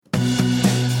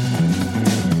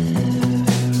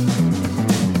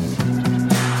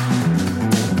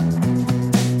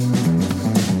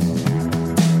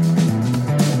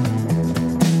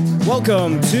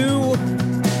Welcome to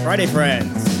Friday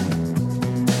Friends.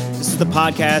 This is the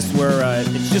podcast where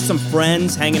it's just some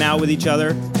friends hanging out with each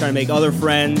other, trying to make other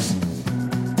friends,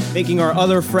 making our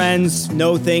other friends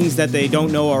know things that they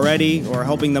don't know already, or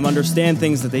helping them understand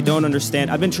things that they don't understand.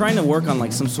 I've been trying to work on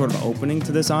like some sort of opening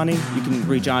to this, Ani. You can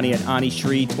reach Ani at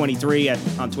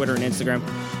AniShree23 on Twitter and Instagram.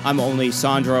 I'm only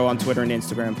Sandro on Twitter and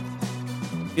Instagram.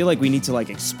 I feel like we need to like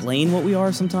explain what we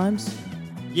are sometimes.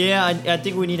 Yeah, I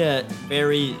think we need a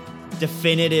very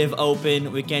definitive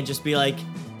open. We can't just be like,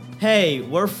 hey,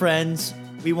 we're friends.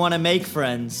 We want to make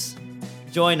friends.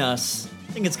 Join us.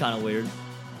 I think it's kind of weird.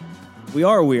 We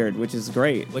are weird, which is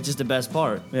great. Which is the best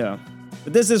part. Yeah.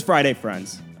 But this is Friday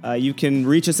Friends. You can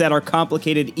reach us at our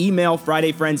complicated email,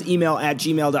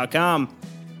 fridayfriendsemail@gmail.com.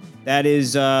 That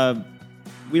is,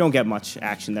 we don't get much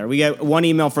action there. We get one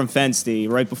email from Fensty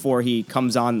right before he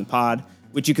comes on the pod,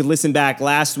 which you could listen back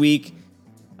last week.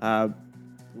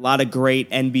 A lot of great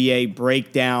NBA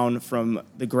breakdown from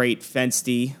the great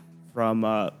Fensty from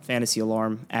Fantasy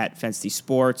Alarm at Fensty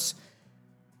Sports.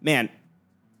 Man,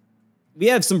 we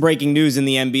have some breaking news in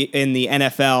the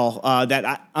NFL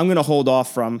that I'm going to hold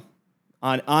off from.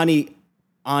 Ani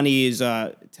is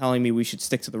telling me we should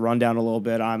stick to the rundown a little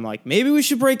bit. I'm like, maybe we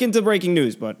should break into breaking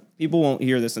news, but people won't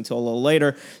hear this until a little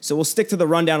later. So we'll stick to the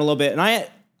rundown a little bit. And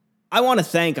I want to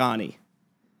thank Ani.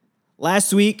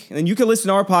 Last week, and you can listen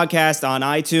to our podcast on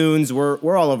iTunes.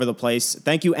 We're all over the place.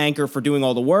 Thank you, Anchor, for doing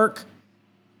all the work.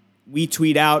 We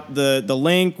tweet out the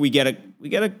link. We get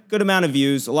a good amount of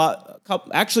views.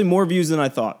 Actually more views than I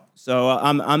thought. So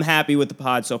I'm happy with the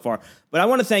pod so far. But I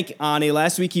want to thank Ani.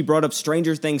 Last week he brought up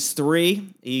Stranger Things 3.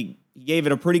 He gave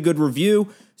it a pretty good review.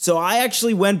 So I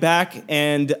actually went back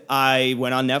and I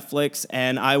went on Netflix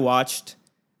and I watched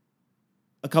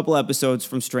a couple episodes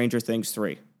from Stranger Things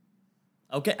 3.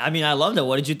 Okay, I mean, I loved it.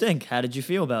 What did you think? How did you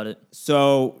feel about it?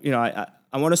 So,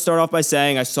 I want to start off by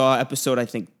saying I saw episode, I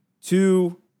think,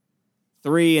 2,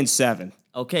 3, and 7.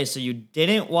 Okay, so you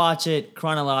didn't watch it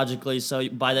chronologically, so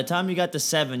by the time you got to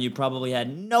 7, you probably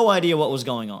had no idea what was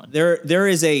going on. There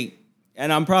is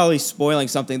and I'm probably spoiling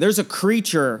something, there's a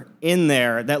creature in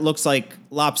there that looks like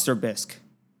lobster bisque.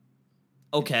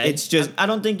 Okay. It's just, I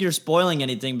don't think you're spoiling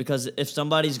anything because if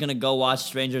somebody's going to go watch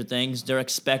Stranger Things, they're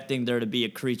expecting there to be a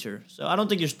creature. So I don't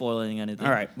think you're spoiling anything.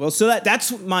 All right. Well, so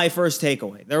that's my first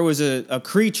takeaway. There was a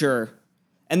creature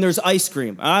and there's ice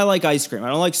cream. I like ice cream. I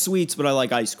don't like sweets, but I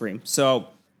like ice cream. So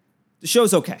the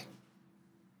show's okay.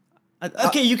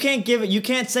 Okay, you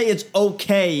can't say it's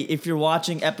okay if you're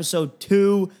watching episode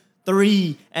 2,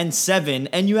 3, and 7,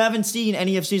 and you haven't seen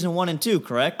any of season 1 and 2,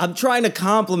 correct? I'm trying to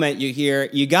compliment you here.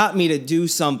 You got me to do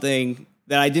something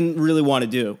that I didn't really want to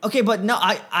do. Okay, but no,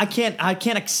 I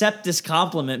can't accept this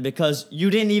compliment because you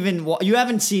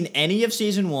haven't seen any of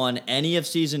season 1, any of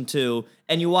season 2,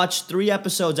 and you watched 3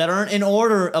 episodes that aren't in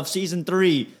order of season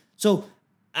 3. So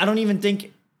I don't even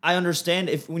think I understand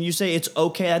if when you say it's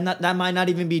okay, that might not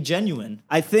even be genuine.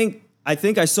 I think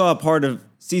I saw a part of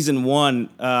season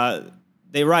 1.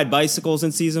 They ride bicycles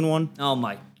in season 1. Oh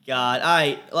my God! All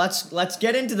right, let's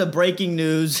get into the breaking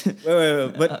news.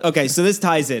 Wait. But okay, so this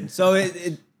ties in. So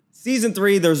season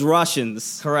 3, there's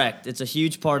Russians. Correct. It's a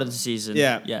huge part of the season.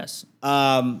 Yeah. Yes.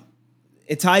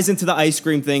 It ties into the ice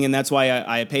cream thing, and that's why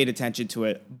I paid attention to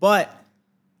it. But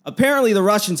apparently, the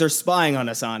Russians are spying on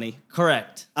us, Ani.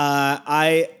 Correct.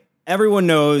 Everyone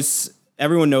knows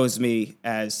me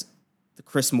as the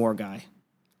Chris Moore guy.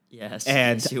 Yes,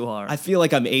 and yes, you are. I feel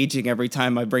like I'm aging every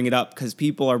time I bring it up because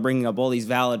people are bringing up all these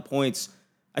valid points.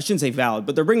 I shouldn't say valid,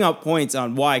 but they're bringing up points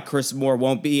on why Chris Moore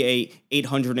won't be a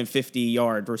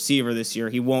 850-yard receiver this year.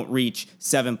 He won't reach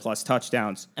 7+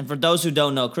 touchdowns. And for those who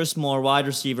don't know, Chris Moore, wide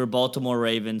receiver, Baltimore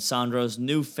Ravens, Sandro's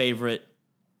new favorite,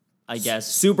 I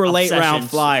guess. Super late round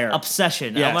flyer.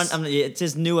 Obsession. Yes. It's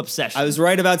his new obsession. I was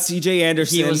right about CJ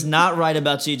Anderson. He was not right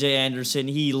about CJ Anderson.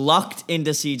 He lucked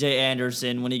into CJ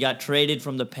Anderson when he got traded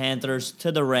from the Panthers to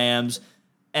the Rams.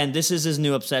 And this is his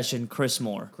new obsession, Chris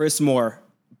Moore. Chris Moore.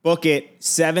 Book it.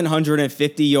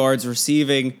 750 yards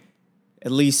receiving,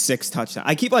 at least 6 touchdowns.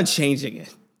 I keep on changing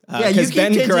it.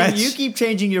 You keep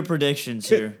changing your predictions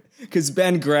here. Because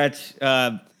Ben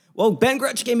Gretsch... Ben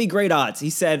Gretsch gave me great odds.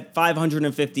 He said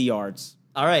 550 yards.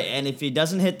 All right, and if he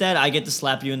doesn't hit that, I get to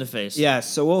slap you in the face. Yeah,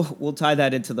 so we'll tie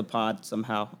that into the pod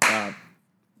somehow.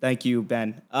 Thank you,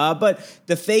 Ben. But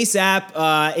the Face app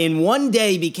in one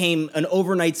day became an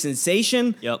overnight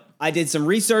sensation. Yep. I did some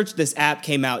research. This app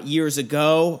came out years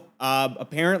ago.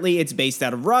 Apparently, it's based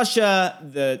out of Russia.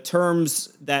 The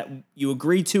terms that you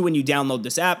agree to when you download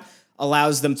this app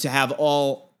allows them to have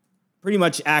all pretty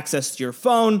much access to your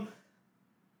phone.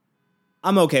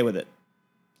 I'm okay with it.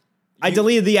 I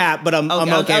deleted the app, but I'm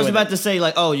okay I was with about it. to say,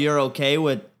 like, oh, you're okay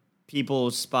with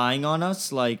people spying on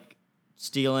us, like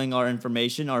stealing our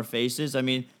information, our faces. I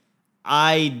mean,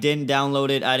 I didn't download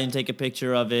it. I didn't take a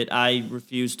picture of it. I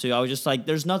refused to. I was just like,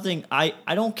 there's nothing. I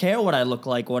don't care what I look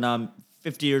like when I'm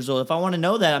 50 years old. If I want to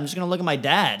know that, I'm just going to look at my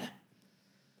dad.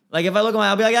 Like, if I look at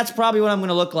I'll be like, that's probably what I'm going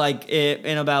to look like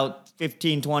in about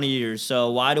 15, 20 years. So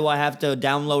why do I have to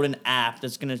download an app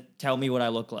that's going to tell me what I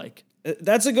look like?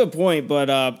 That's a good point,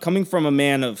 but coming from a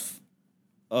man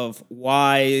of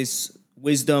wise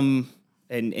wisdom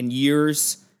and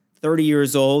years, 30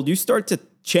 years old, you start to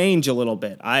change a little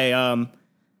bit. For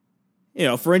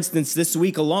instance, this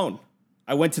week alone,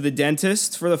 I went to the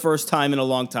dentist for the first time in a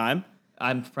long time.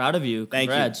 I'm proud of you. Thank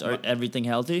you. Congrats. Are everything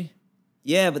healthy?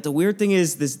 Yeah, but the weird thing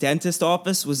is this dentist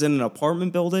office was in an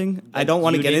apartment building. I don't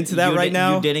want to get into that right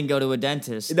now. You didn't go to a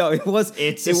dentist. No, it was.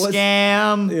 It's a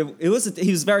scam.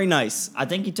 He was very nice. I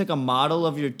think he took a model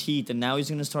of your teeth, and now he's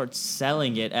going to start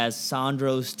selling it as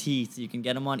Sandro's teeth. You can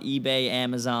get them on eBay,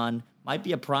 Amazon. Might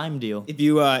be a Prime deal. If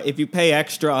you pay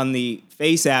extra on the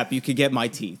Face app, you could get my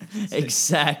teeth.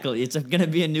 Exactly. It's going to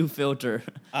be a new filter.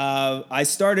 I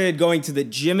started going to the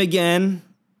gym again.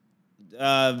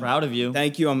 Proud of you.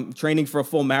 Thank you. I'm training for a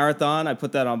full marathon. I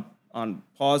put that on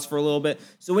pause for a little bit.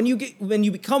 So when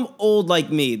you become old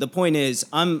like me, the point is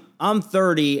I'm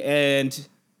 30 and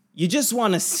you just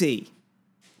want to see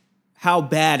how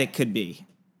bad it could be.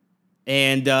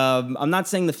 And I'm not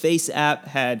saying the Face app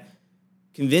had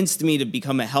convinced me to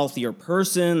become a healthier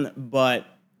person, but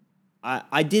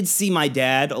I did see my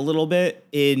dad a little bit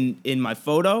in my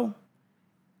photo,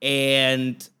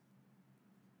 and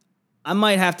I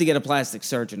might have to get a plastic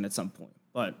surgeon at some point,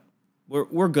 but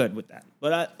we're good with that.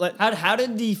 But How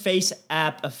did the Face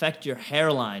app affect your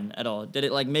hairline at all? Did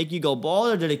it like make you go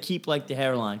bald, or did it keep like the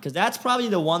hairline? Because that's probably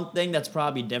the one thing that's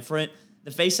probably different.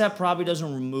 The Face app probably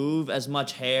doesn't remove as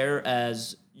much hair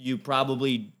as you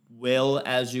probably will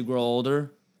as you grow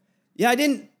older. yeah,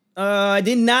 I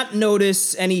did not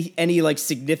notice any like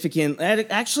significant.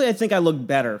 Actually, I think I look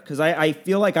better because I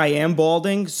feel like I am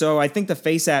balding. So I think the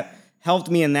Face app helped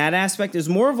me in that aspect. It's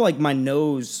more of like my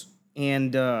nose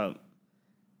and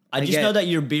I just know that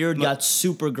your beard got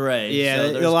super gray.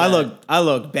 yeah. So I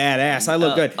look badass. I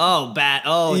look good.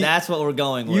 That's what we're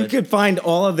going with. You could find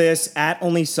all of this at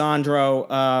Only Sandro.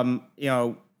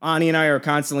 Ani and I are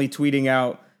constantly tweeting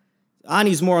out.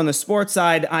 Ani's more on the sports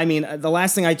side. I mean, the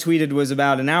last thing I tweeted was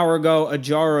about an hour ago, a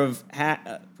jar of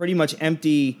pretty much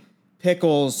empty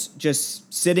pickles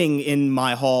just sitting in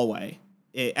my hallway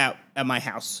at my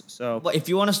house. So, But if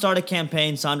you want to start a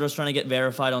campaign, Sandro's trying to get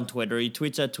verified on Twitter. He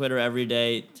tweets at Twitter every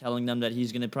day telling them that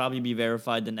he's going to probably be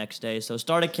verified the next day. So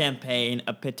start a campaign,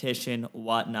 a petition,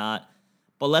 whatnot.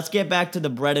 But let's get back to the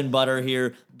bread and butter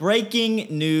here. Breaking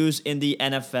news in the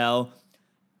NFL.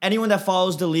 Anyone that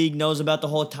follows the league knows about the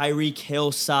whole Tyreek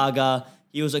Hill saga.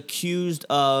 He was accused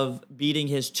of beating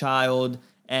his child,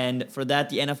 and for that,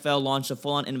 the NFL launched a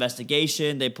full-on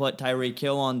investigation. They put Tyreek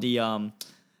Hill on the,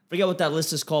 forget what that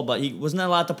list is called, but he wasn't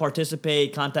allowed to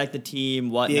participate, contact the team,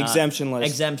 whatnot. the exemption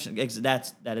list.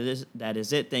 That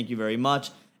is it. Thank you very much.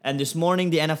 And this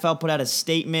morning, the NFL put out a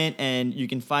statement, and you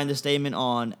can find the statement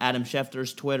on Adam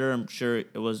Schefter's Twitter. I'm sure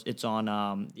it's on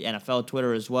the NFL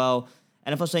Twitter as well.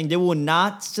 NFL saying they will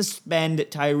not suspend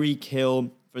Tyreek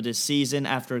Hill for this season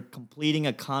after completing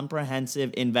a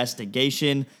comprehensive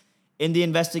investigation. In the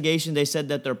investigation, they said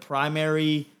that their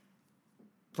primary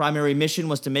mission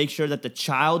was to make sure that the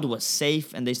child was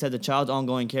safe, and they said the child's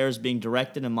ongoing care is being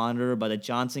directed and monitored by the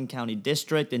Johnson County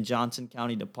District and Johnson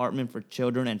County Department for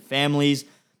Children and Families.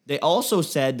 They also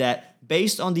said that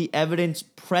based on the evidence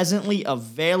presently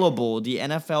available, the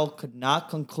NFL could not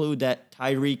conclude that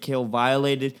Tyreek Hill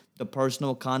violated the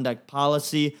personal conduct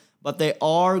policy, but they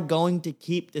are going to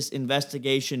keep this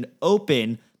investigation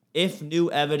open if new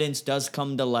evidence does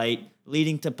come to light,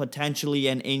 leading to potentially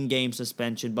an in-game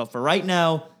suspension. But for right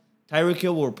now, Tyreek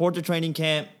Hill will report to training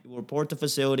camp, will report to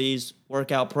facilities,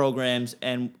 workout programs,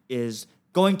 and is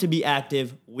going to be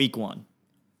active week 1.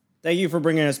 Thank you for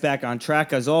bringing us back on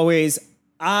track. As always,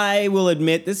 I will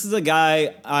admit this is a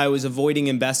guy I was avoiding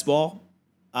in best ball.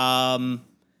 I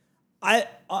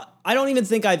don't even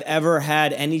think I've ever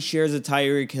had any shares of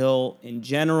Tyreek Hill in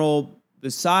general,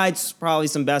 besides probably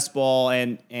some best ball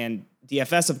and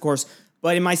DFS, of course.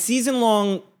 But in my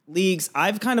season-long leagues,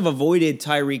 I've kind of avoided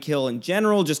Tyreek Hill in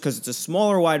general just because it's a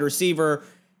smaller wide receiver.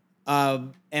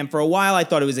 And for a while, I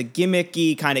thought it was a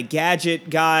gimmicky kind of gadget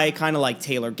guy, kind of like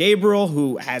Taylor Gabriel,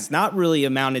 who has not really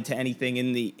amounted to anything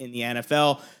in the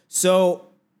NFL. So,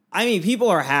 I mean, people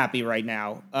are happy right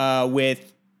now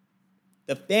with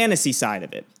the fantasy side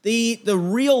of it. The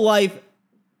real life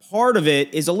part of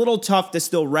it is a little tough to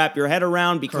still wrap your head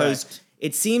around because Correct.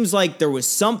 it seems like there was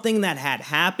something that had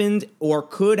happened or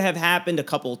could have happened a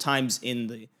couple of times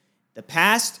in the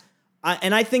past.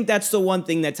 And I think that's the one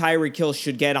thing that Tyreek Hill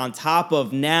should get on top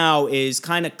of now is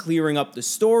kind of clearing up the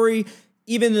story.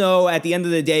 Even though at the end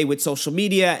of the day with social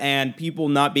media and people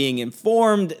not being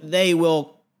informed, they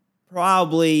will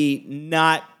probably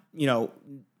not,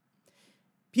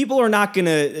 people are not going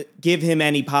to give him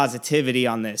any positivity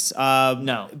on this.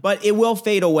 No. But it will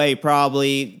fade away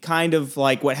probably, kind of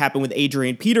like what happened with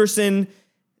Adrian Peterson.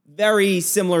 Very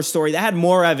similar story. That had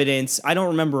more evidence. I don't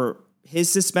remember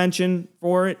his suspension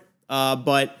for it.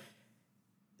 But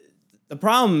the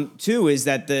problem, too, is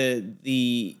that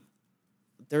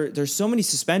there's so many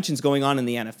suspensions going on in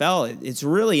the NFL. It's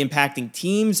really impacting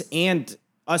teams and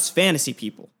us fantasy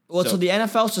people. Well, so the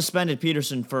NFL suspended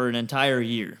Peterson for an entire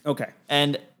year. Okay.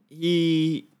 And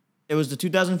it was the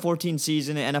 2014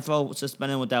 season. The NFL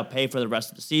suspended him without pay for the rest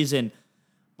of the season.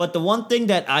 But the one thing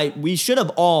that we should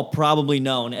have all probably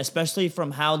known, especially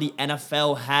from how the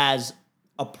NFL has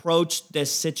approached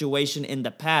this situation in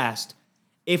the past,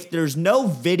 if there's no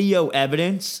video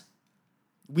evidence,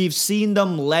 we've seen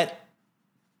them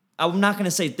I'm not going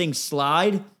to say things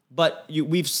slide, but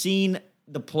we've seen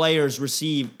the players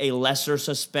receive a lesser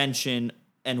suspension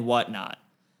and whatnot.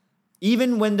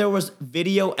 Even when there was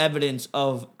video evidence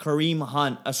of Kareem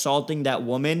Hunt assaulting that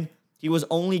woman, he was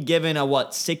only given a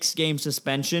 6-game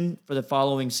suspension for the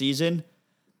following season.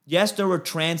 Yes, there were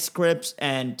transcripts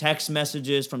and text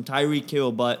messages from Tyreek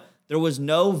Hill, but there was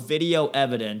no video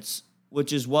evidence,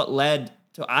 which is what led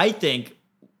to, I think,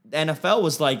 the NFL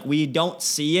was like, we don't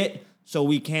see it, so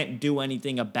we can't do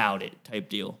anything about it type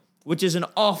deal, which is an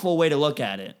awful way to look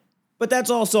at it. But that's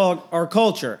also our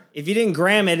culture. If you didn't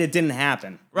gram it, it didn't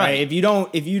happen. Right. If you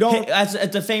don't, that's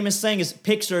the famous saying is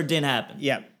picks or it didn't happen.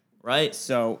 Yeah. Right.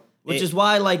 So, which is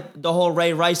why the whole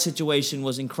Ray Rice situation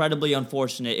was incredibly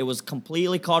unfortunate. It was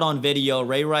completely caught on video.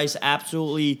 Ray Rice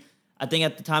absolutely, I think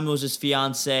at the time it was his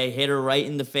fiance, hit her right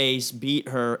in the face, beat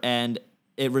her, and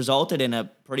it resulted in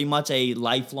pretty much a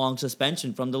lifelong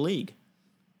suspension from the league.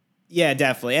 Yeah,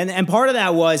 definitely. And part of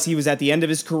that was he was at the end of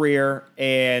his career,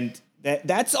 and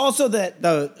that's also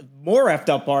the more effed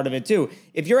up part of it too.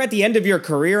 If you're at the end of your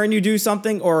career and you do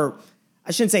something, or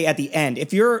I shouldn't say at the end,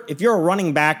 if you're a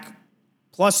running back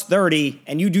plus 30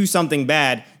 and you do something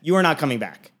bad, you are not coming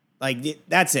back.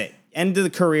 That's it. End of the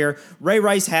career. Ray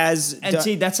Rice has...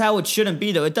 see, that's how it shouldn't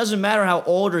be, though. It doesn't matter how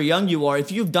old or young you are.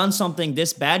 If you've done something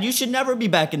this bad, you should never be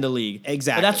back in the league.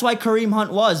 Exactly. But that's why Kareem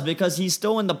Hunt was, because he's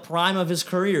still in the prime of his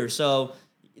career. So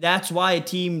that's why a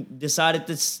team decided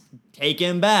to take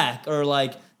him back. Or,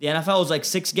 the NFL was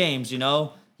 6 games,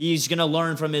 He's going to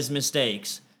learn from his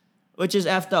mistakes, which is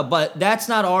effed up. But that's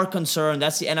not our concern.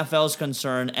 That's the NFL's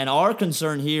concern. And our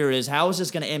concern here is how is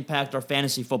this going to impact our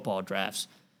fantasy football drafts?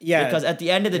 Yeah. Because at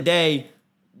the end of the day,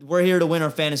 we're here to win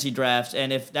our fantasy drafts.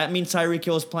 And if that means Tyreek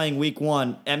Hill is playing week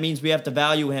 1, that means we have to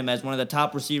value him as one of the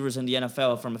top receivers in the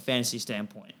NFL from a fantasy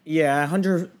standpoint. Yeah,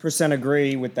 100%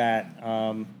 agree with that.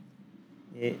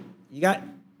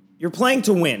 You're playing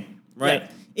to win, right?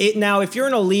 Yeah. Now, if you're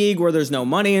in a league where there's no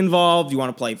money involved, you want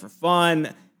to play for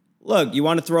fun. Look, you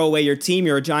want to throw away your team,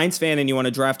 you're a Giants fan, and you want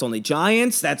to draft only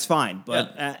Giants, that's fine.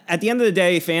 But at the end of the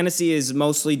day, fantasy is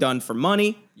mostly done for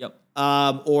money. Yep.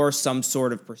 Or some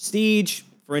sort of prestige.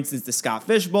 For instance, the Scott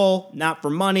Fish Bowl, not for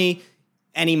money.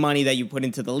 Any money that you put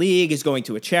into the league is going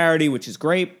to a charity, which is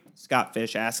great. Scott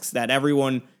Fish asks that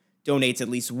everyone donates at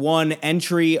least one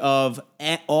entry of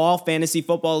all fantasy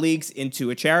football leagues into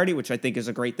a charity, which I think is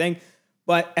a great thing.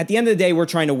 But at the end of the day, we're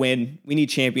trying to win. We need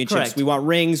championships. Correct. We want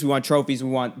rings. We want trophies. We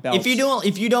want belts.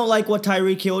 If you don't like what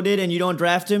Tyreek Hill did and you don't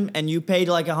draft him and you paid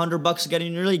 $100 to get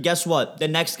in your league, guess what? The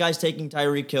next guy's taking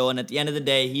Tyreek Hill, and at the end of the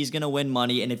day, he's gonna win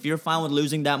money. And if you're fine with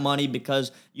losing that money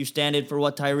because you stand in for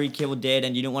what Tyreek Hill did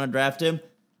and you didn't want to draft him,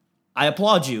 I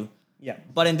applaud you. Yeah.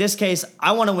 But in this case,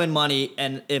 I want to win money,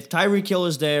 and if Tyreek Hill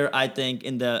is there, I think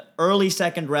in the early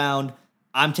second round,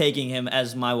 I'm taking him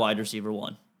as my wide receiver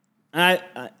 1. I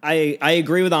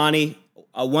agree with Ani.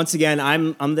 Once again,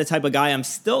 I'm the type of guy, I'm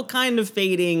still kind of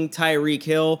fading Tyreek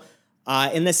Hill.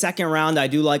 In the second round, I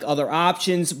do like other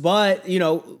options, but,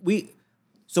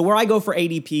 so where I go for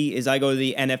ADP is I go to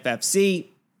the NFFC.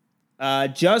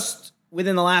 Just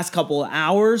within the last couple of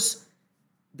hours,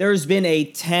 there's been a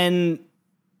 10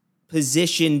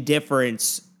 position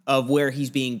difference of where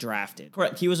he's being drafted.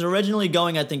 Correct. He was originally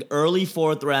going, I think, early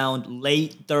 4th round,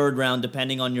 late 3rd round,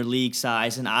 depending on your league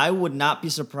size. And I would not be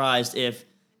surprised if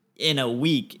in a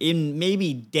week, in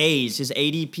maybe days, his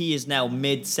ADP is now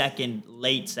mid-second,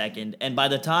 late second. And by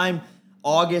the time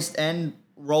August and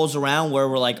rolls around where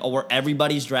we're like, oh, where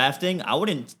everybody's drafting, I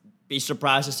wouldn't be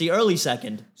surprised to see early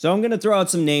second. So I'm going to throw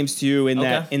out some names to you in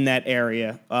Okay. that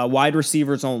area. Wide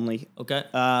receivers only. Okay.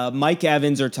 Mike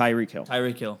Evans or Tyreek Hill.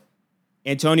 Tyreek Hill.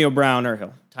 Antonio Brown or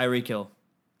Hill. Tyreek Hill.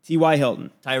 T.Y.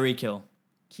 Hilton. Tyreek Hill.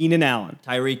 Keenan Allen.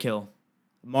 Tyreek Hill.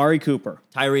 Amari Cooper.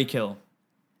 Tyreek Hill.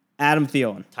 Adam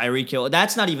Thielen. Tyreek Hill.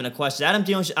 That's not even a question. Adam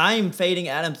Thielen, I am fading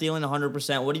Adam Thielen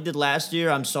 100%. What he did last year,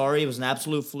 I'm sorry, it was an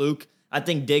absolute fluke. I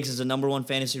think Diggs is the number one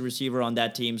fantasy receiver on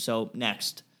that team, so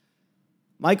next.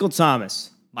 Michael Thomas.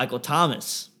 Michael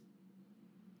Thomas.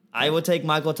 I would take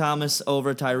Michael Thomas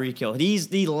over Tyreek Hill. He's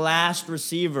the last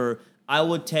receiver I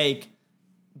would take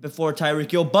before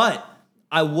Tyreek Hill, but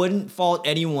I wouldn't fault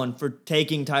anyone for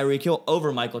taking Tyreek Hill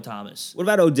over Michael Thomas. What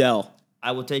about Odell?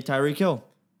 I would take Tyreek Hill.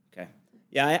 Okay.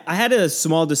 Yeah, I had a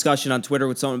small discussion on Twitter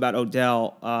with someone about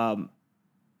Odell.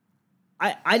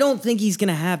 I don't think he's going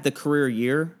to have the career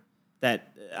year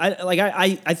that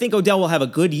I think Odell will have a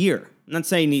good year. I'm not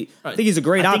saying I think he's a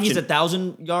great option. I think he's a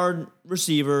 1,000-yard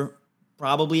receiver,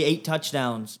 probably 8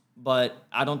 touchdowns, but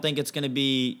I don't think it's going to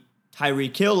be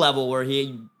Tyreek Hill level where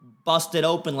he busted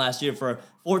open last year for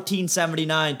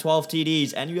 1479, 12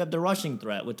 TDs, and you have the rushing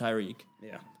threat with Tyreek.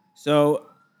 Yeah. So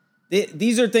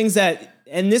these are things that,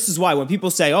 and this is why when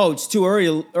people say, "Oh, it's too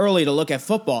early to look at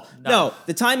football." No,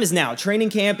 the time is now. Training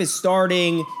camp is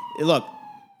starting. Look.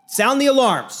 Sound the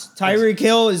alarms. Tyreek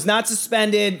Hill is not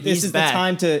suspended. This is back. the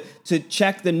time to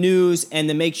check the news and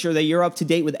to make sure that you're up to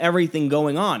date with everything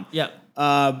going on. Yeah.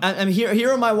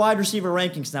 Here are my wide receiver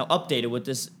rankings now updated with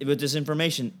this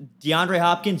information. DeAndre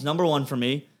Hopkins, number 1 for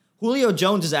me. Julio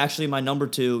Jones is actually my number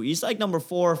 2. He's like number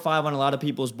 4 or 5 on a lot of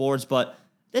people's boards, but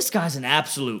this guy's an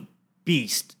absolute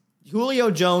beast. Julio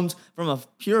Jones, from a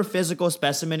pure physical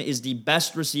specimen, is the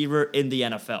best receiver in the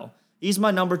NFL. He's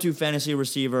my number 2 fantasy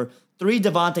receiver. 3,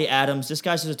 Devontae Adams. This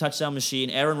guy's just a touchdown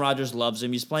machine. Aaron Rodgers loves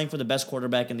him. He's playing for the best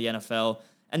quarterback in the NFL.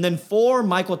 And then 4,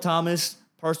 Michael Thomas.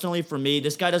 Personally, for me,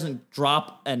 this guy doesn't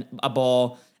drop a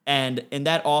ball. And in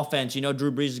that offense,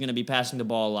 Drew Brees is going to be passing the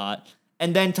ball a lot.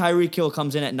 And then Tyreek Hill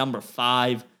comes in at number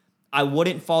 5. I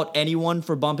wouldn't fault anyone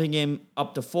for bumping him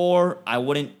up to 4. I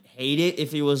wouldn't hate it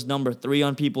if he was number 3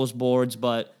 on people's boards.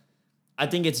 But I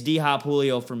think it's D-Hop,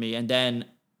 Julio for me. And then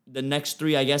the next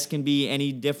 3, I guess, can be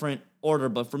any different order,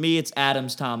 but for me, it's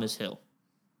Adams, Thomas, Hill.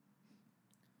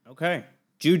 Okay.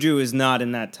 Juju is not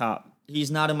in that top.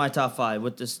 He's not in my top 5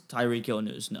 with this Tyreek Hill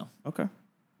news, no. Okay.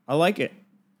 I like it.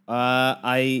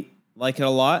 I like it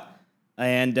a lot.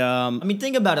 And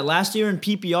think about it. Last year in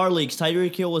PPR leagues,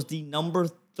 Tyreek Hill was the number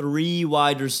 3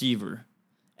 wide receiver,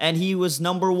 and he was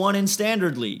number 1 in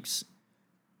standard leagues.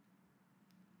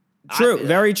 True.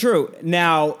 Very true.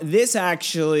 Now, this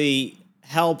actually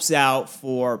helps out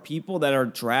for people that are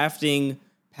drafting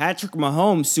Patrick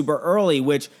Mahomes super early,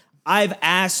 which I've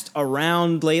asked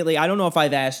around lately. I don't know if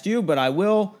I've asked you, but I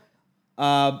will.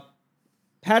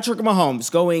 Patrick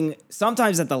Mahomes going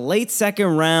sometimes at the late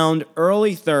 2nd round,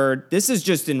 early 3rd. This is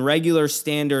just in regular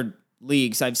standard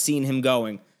leagues I've seen him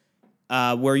going,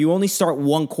 where you only start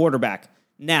 1 quarterback.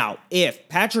 Now, if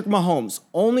Patrick Mahomes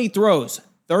only throws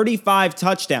 35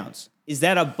 touchdowns, is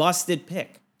that a busted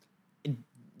pick?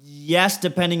 Yes,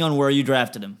 depending on where you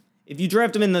drafted him. If you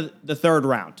draft him in the 3rd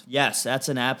round. Yes, that's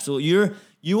an absolute.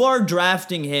 You are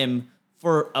drafting him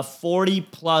for a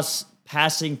 40-plus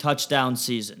passing touchdown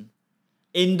season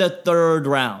in the 3rd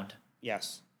round.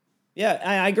 Yes. Yeah,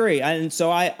 I agree. And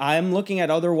so I'm looking at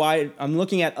other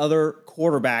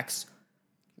quarterbacks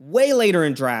way later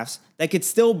in drafts that could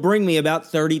still bring me about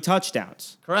 30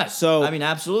 touchdowns. Correct. So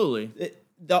absolutely.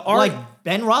 Like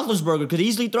Ben Roethlisberger could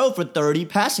easily throw for 30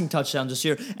 passing touchdowns this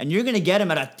year, and you're going to get him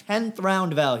at a 10th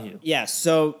round value. Yes.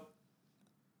 So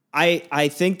I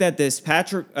think that this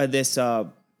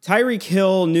Tyreek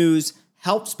Hill news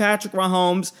helps Patrick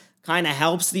Mahomes, kind of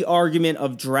helps the argument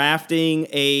of drafting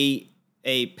a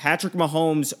Patrick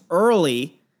Mahomes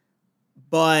early,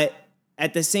 but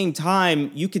at the same time,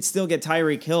 you could still get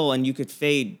Tyreek Hill and you could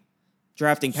fade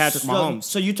drafting Patrick Mahomes.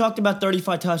 So you talked about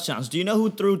 35 touchdowns. Do you know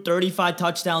who threw 35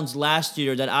 touchdowns last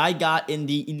year that I got in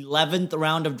the 11th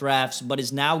round of drafts, but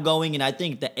is now going in, I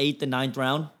think, the 8th and 9th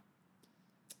round?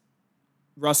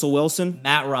 Russell Wilson?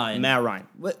 Matt Ryan.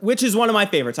 Which is one of my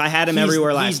favorites. I had him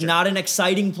everywhere last year. He's not an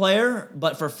exciting player,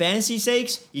 but for fantasy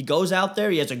sakes, he goes out there.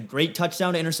 He has a great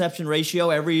touchdown to interception ratio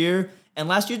every year. And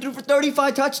last year threw for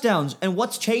 35 touchdowns. And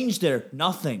what's changed there?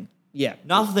 Nothing. Yeah.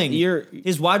 Nothing.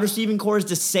 His wide receiving core is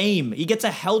the same. He gets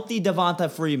a healthy Devonta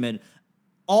Freeman.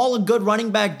 All a good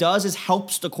running back does is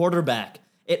helps the quarterback.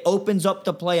 It opens up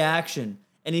the play action.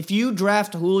 And if you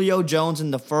draft Julio Jones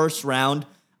in the 1st round,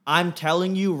 I'm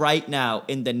telling you right now,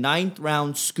 in the 9th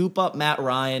round, scoop up Matt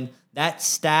Ryan. That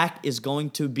stack is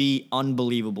going to be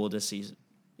unbelievable this season.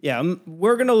 Yeah, I'm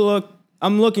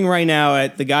looking right now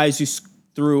at the guys who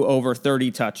threw over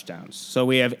 30 touchdowns. So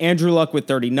we have Andrew Luck with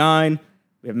 39.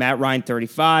 We have Matt Ryan,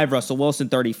 35. Russell Wilson,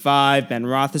 35. Ben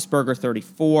Roethlisberger,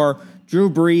 34. Drew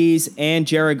Brees and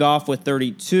Jared Goff with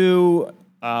 32.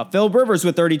 Phil Rivers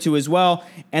with 32 as well.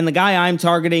 And the guy I'm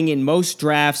targeting in most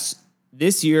drafts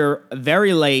this year,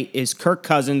 very late, is Kirk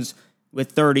Cousins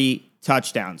with 30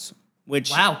 touchdowns.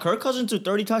 Wow, Kirk Cousins threw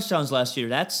 30 touchdowns last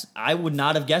year. I would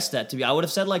not have guessed that. I would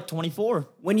have said like 24.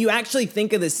 When you actually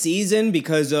think of the season,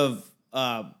 because of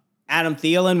Adam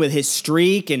Thielen with his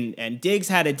streak, and Diggs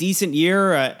had a decent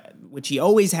year, which he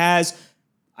always has.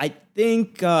 I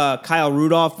think Kyle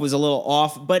Rudolph was a little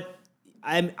off, but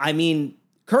I mean,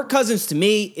 Kirk Cousins to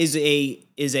me is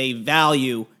a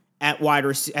value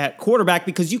at quarterback,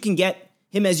 because you can get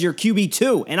him as your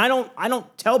QB2, and I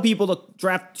don't tell people to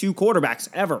draft 2 quarterbacks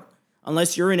ever,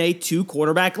 unless you're in a 2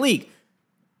 quarterback league.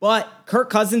 But Kirk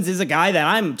Cousins is a guy that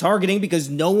I'm targeting because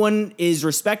no one is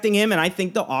respecting him, and I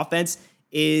think the offense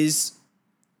is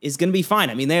going to be fine.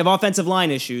 I mean, they have offensive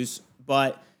line issues,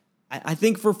 but I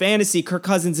think for fantasy, Kirk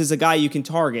Cousins is a guy you can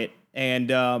target. And,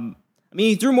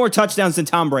 he threw more touchdowns than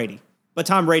Tom Brady, but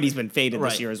Tom Brady's been faded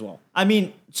this year as well. I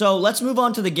mean, so let's move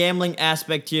on to the gambling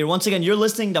aspect here. Once again, you're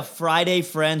listening to Friday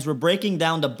Friends. We're breaking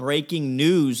down the breaking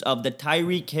news of the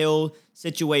Tyreek Hill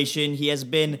situation. He has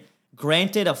been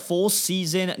granted a full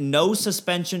season, no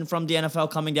suspension from the NFL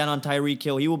coming down on Tyreek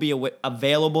Hill. He will be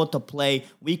available to play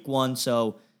week 1,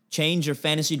 so change your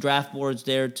fantasy draft boards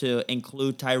there to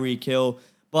include Tyreek Hill.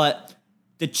 But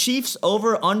the Chiefs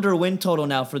over-under win total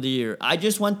now for the year, I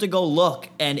just went to go look,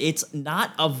 and it's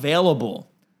not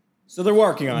available. So they're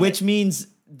working on it. Which means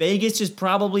Vegas is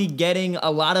probably getting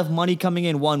a lot of money coming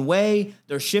in one way.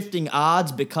 They're shifting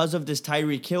odds because of this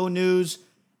Tyreek Hill news.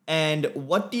 And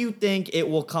what do you think it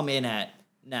will come in at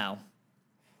now?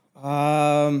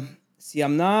 It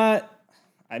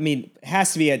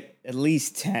has to be at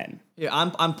least 10. Here,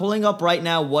 I'm pulling up right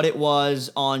now what it was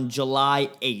on July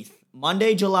 8th.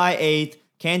 Monday, July 8th,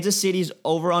 Kansas City's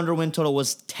over-under win total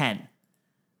was 10.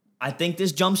 I think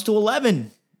this jumps to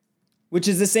 11. Which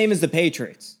is the same as the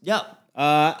Patriots. Yep.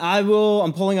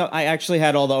 I'm pulling up. I actually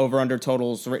had all the over-under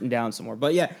totals written down somewhere.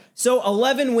 But yeah, so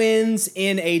 11 wins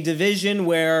in a division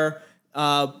where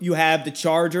you have the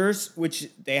Chargers, which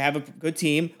they have a good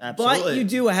team. Absolutely. But you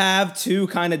do have 2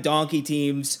 kind of donkey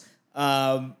teams,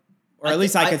 or at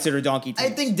least I consider donkey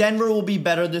teams. I think Denver will be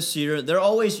better this year. They're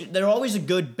always a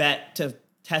good bet to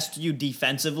test you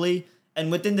defensively.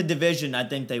 And within the division, I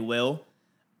think they will.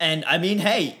 And, I mean,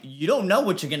 hey, you don't know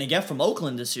what you're going to get from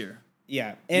Oakland this year.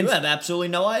 Yeah. And you have absolutely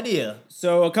no idea.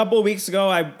 So a couple of weeks ago,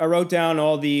 I wrote down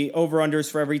all the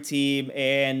over-unders for every team,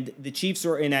 and the Chiefs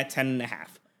were in at 10.5.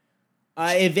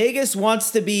 If Vegas wants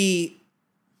to be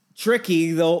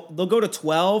tricky, they'll go to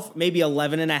 12, maybe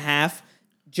 11.5,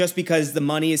 just because the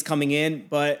money is coming in.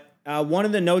 But one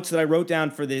of the notes that I wrote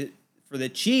down for the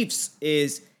Chiefs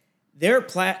is their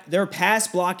pass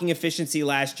blocking efficiency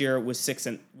last year was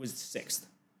sixth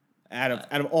out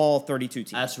of all 32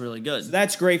 teams. That's really good. So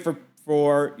that's great for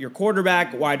your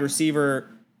quarterback, wide receiver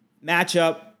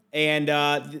matchup. And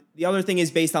the other thing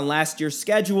is, based on last year's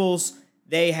schedules,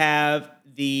 they have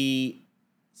the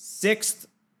 6th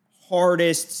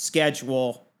hardest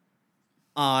schedule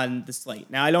on the slate.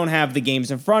 Now, I don't have the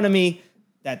games in front of me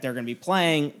that they're going to be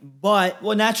playing, but...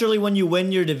 Well, naturally, when you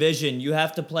win your division, you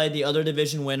have to play the other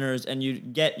division winners, and you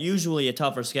get usually a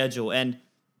tougher schedule. And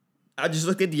I just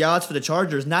looked at the odds for the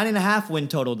Chargers, 9.5 win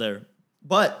total there.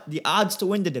 But the odds to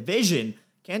win the division,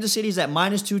 Kansas City's at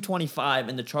minus 225,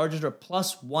 and the Chargers are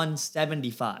plus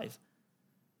 175.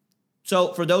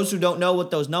 So for those who don't know what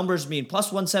those numbers mean,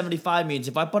 plus 175 means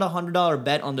if I put a $100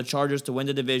 bet on the Chargers to win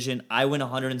the division, I win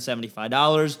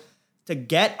 $175. To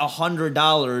get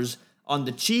 $100 on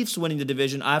the Chiefs winning the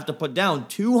division, I have to put down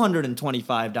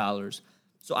 $225.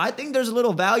 So I think there's a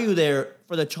little value there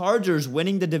for the Chargers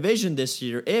winning the division this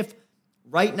year if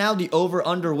right now the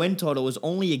over-under win total is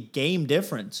only a game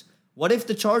difference. What if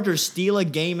the Chargers steal a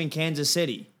game in Kansas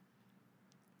City?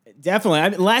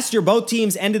 Definitely. Last year, both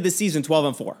teams ended the season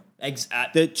 12-4.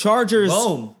 The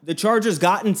Chargers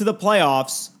got into the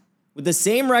playoffs with the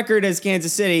same record as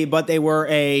Kansas City, but they were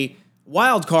a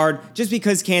wild card just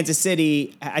because Kansas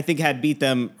City, I think, had beat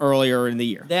them earlier in the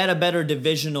year. They had a better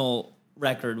divisional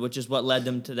record, which is what led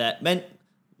them to that. Man,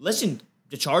 listen,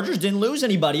 the Chargers didn't lose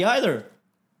anybody either.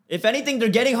 If anything, they're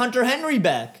getting Hunter Henry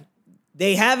back.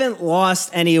 They haven't lost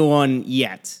anyone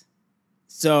yet.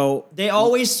 So they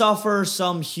always suffer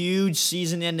some huge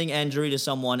season-ending injury to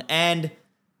someone, and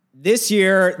This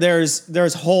year,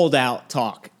 there's holdout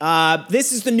talk.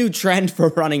 This is the new trend for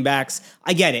running backs.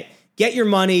 I get it. Get your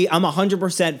money. I'm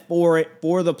 100% for it,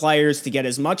 for the players to get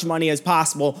as much money as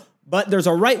possible. But there's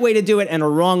a right way to do it and a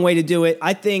wrong way to do it.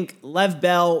 I think Lev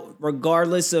Bell,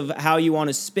 regardless of how you want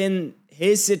to spin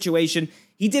his situation,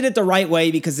 he did it the right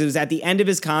way because it was at the end of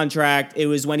his contract. It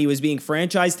was when he was being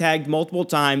franchise tagged multiple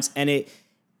times. And it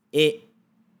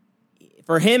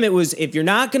for him, it was, if you're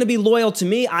not going to be loyal to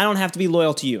me, I don't have to be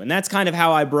loyal to you. And that's kind of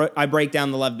how I break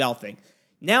down the Lev Bell thing.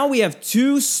 Now we have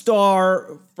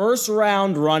 2-star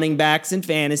first-round running backs in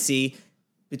fantasy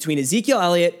between Ezekiel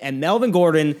Elliott and Melvin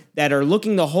Gordon that are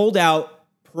looking to hold out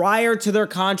prior to their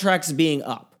contracts being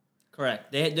up.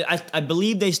 Correct. I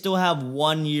believe they still have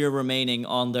 1 year remaining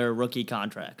on their rookie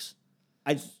contracts.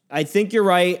 I think you're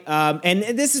right. And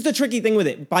this is the tricky thing with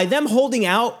it. By them holding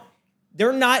out,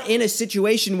 they're not in a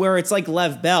situation where it's like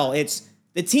Lev Bell. It's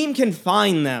the team can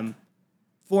fine them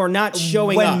for not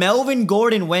showing up. When Melvin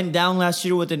Gordon went down last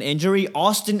year with an injury,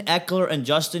 Austin Eckler and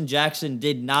Justin Jackson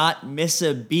did not miss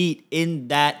a beat in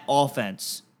that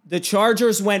offense. The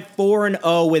Chargers went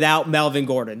 4-0 without Melvin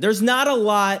Gordon. There's not a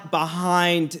lot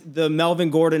behind the Melvin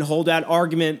Gordon holdout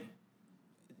argument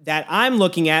that I'm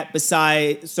looking at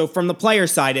besides, so from the player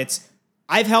side, it's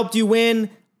I've helped you win.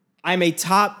 I'm a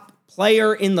top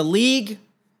player in the league,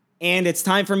 and it's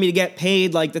time for me to get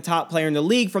paid like the top player in the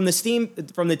league. From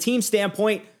the team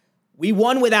standpoint, we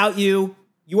won without you.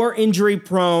 You are injury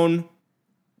prone.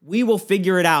 We will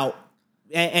figure it out.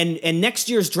 And next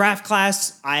year's draft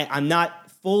class, I'm not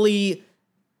fully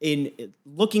in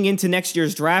looking into next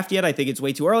year's draft yet. I think it's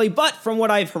way too early. But from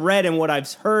what I've read and what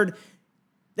I've heard,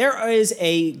 there is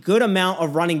a good amount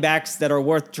of running backs that are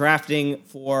worth drafting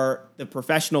for the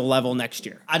professional level next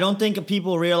year. I don't think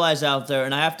people realize out there,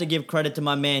 and I have to give credit to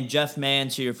my man Jeff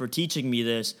Mans here for teaching me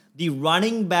this, the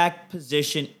running back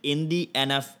position in the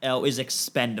NFL is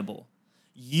expendable.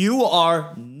 You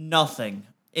are nothing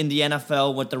in the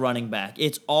NFL with the running back.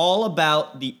 It's all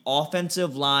about the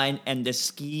offensive line and the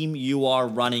scheme you are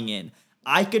running in.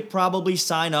 I could probably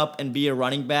sign up and be a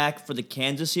running back for the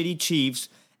Kansas City Chiefs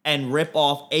and rip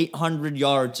off 800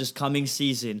 yards this coming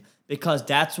season because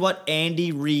that's what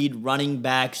Andy Reid running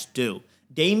backs do.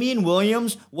 Damian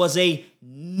Williams was a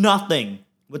nothing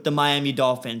with the Miami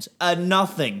Dolphins. A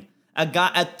nothing.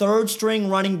 A third-string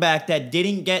running back that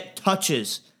didn't get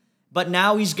touches. But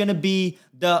now he's going to be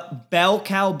the bell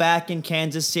cow back in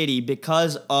Kansas City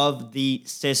because of the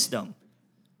system.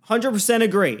 100%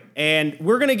 agree. And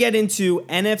we're going to get into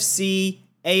NFC,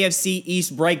 AFC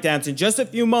East breakdowns in just a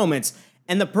few moments.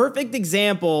 And the perfect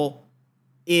example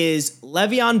is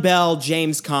Le'Veon Bell,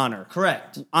 James Conner.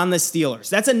 Correct. On the Steelers.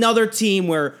 That's another team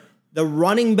where the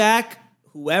running back,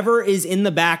 whoever is in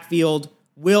the backfield,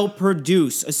 will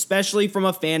produce, especially from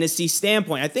a fantasy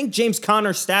standpoint. I think James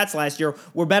Conner's stats last year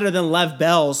were better than Lev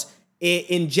Bell's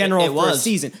in general for a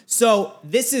season. So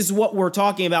this is what we're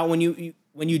talking about when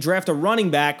you draft a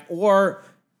running back or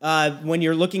when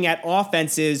you're looking at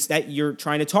offenses that you're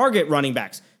trying to target running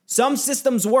backs. Some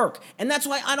systems work, and that's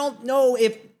why I don't know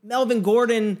if Melvin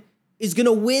Gordon is going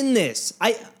to win this.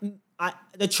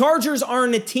 The Chargers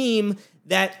aren't a team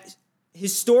that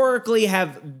historically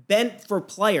have bent for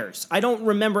players. I don't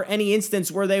remember any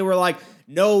instance where they were like,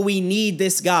 no, we need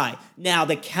this guy. Now,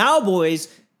 the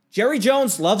Cowboys, Jerry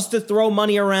Jones loves to throw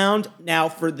money around. Now,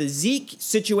 for the Zeke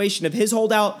situation of his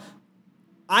holdout,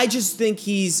 I just think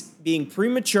he's being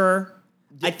premature.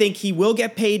 I think he will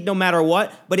get paid no matter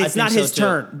what, but it's not his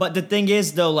turn. But the thing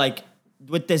is, though, like,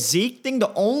 with the Zeke thing,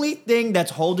 the only thing that's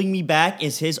holding me back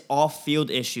is his off-field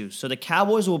issues. So the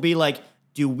Cowboys will be like,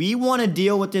 do we want to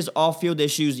deal with his off-field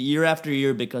issues year after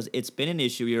year? Because it's been an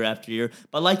issue year after year.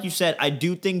 But like you said, I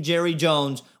do think Jerry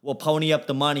Jones will pony up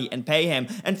the money and pay him.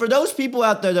 And for those people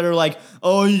out there that are like,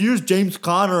 oh, you use James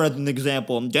Conner as an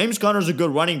example. James Conner's a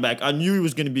good running back. I knew he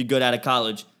was going to be good out of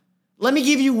college. Let me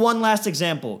give you one last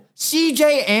example.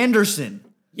 C.J. Anderson.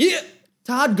 Yeah.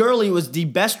 Todd Gurley was the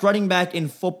best running back in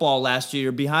football last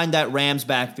year behind that Rams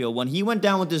backfield. When he went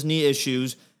down with his knee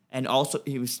issues, and also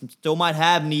he still might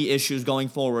have knee issues going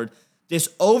forward, this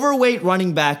overweight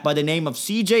running back by the name of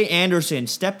C.J. Anderson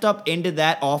stepped up into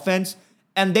that offense,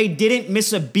 and they didn't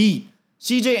miss a beat.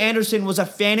 C.J. Anderson was a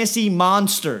fantasy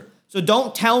monster. So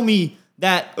don't tell me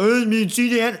that,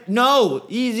 no,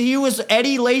 he was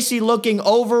Eddie Lacy looking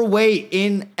overweight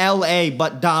in L.A.,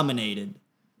 but dominated.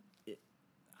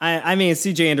 I mean,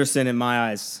 C.J. Anderson, in my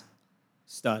eyes,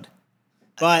 stud.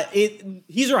 But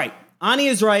he's right. Ani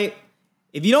is right.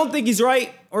 If you don't think he's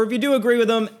right, or if you do agree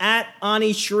with him, at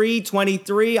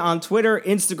AniShree23 on Twitter,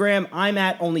 Instagram, I'm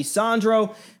at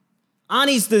OnlySandro.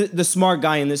 Ani's the smart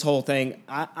guy in this whole thing.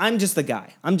 I'm just the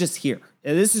guy. I'm just here.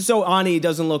 This is so Ani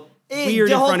doesn't look weird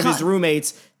in front of his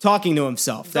roommates talking to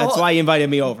himself. That's why he invited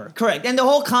me over. Correct. And the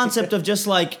whole concept of just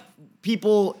like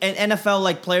people and NFL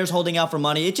like players holding out for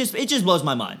money, it just blows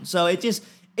my mind. So it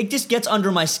just gets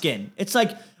under my skin. It's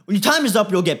like when your time is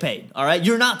up, you'll get paid. All right,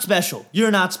 you're not special.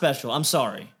 You're not special. I'm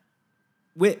sorry.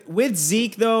 With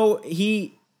Zeke though,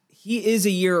 he is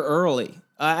a year early.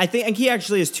 I think he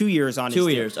actually has 2 years on his deal.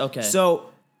 2 years. Okay. So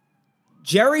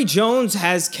Jerry Jones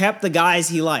has kept the guys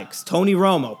he likes. Tony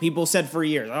Romo, people said for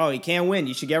years, oh, he can't win.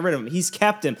 You should get rid of him. He's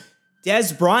kept him.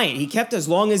 Des Bryant, he kept as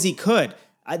long as he could.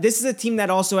 This is a team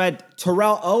that also had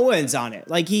Terrell Owens on it.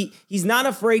 Like he's not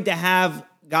afraid to have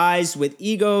guys with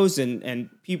egos and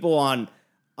people on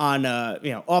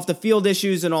off the field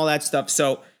issues and all that stuff.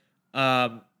 So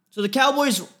the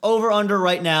Cowboys over under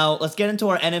right now. Let's get into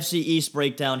our NFC East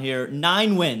breakdown here.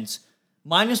 9 wins,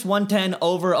 -110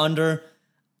 over under.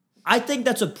 I think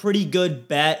that's a pretty good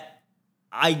bet.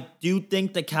 I do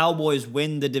think the Cowboys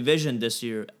win the division this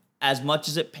year. As much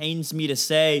as it pains me to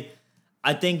say,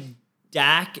 I think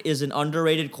Dak is an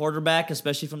underrated quarterback,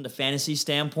 especially from the fantasy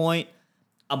standpoint.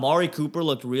 Amari Cooper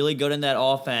looked really good in that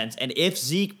offense. And if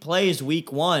Zeke plays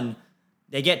week 1,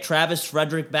 they get Travis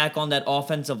Frederick back on that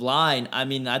offensive line. I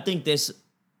mean, I think this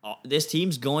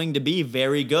team's going to be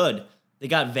very good. They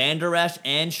got Van Der Esch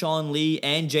and Sean Lee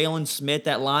and Jalen Smith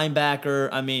at linebacker.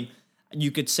 I mean,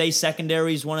 you could say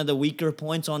secondary is one of the weaker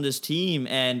points on this team.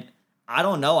 And I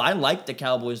don't know. I like the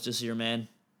Cowboys this year, man.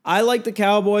 I like the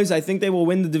Cowboys. I think they will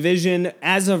win the division.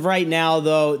 As of right now,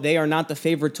 though, they are not the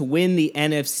favorite to win the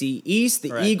NFC East. The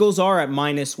Correct. Eagles are at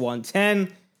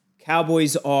 -110.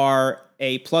 Cowboys are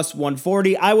a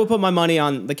 +140. I will put my money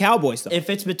on the Cowboys, though. If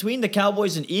it's between the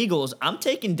Cowboys and Eagles, I'm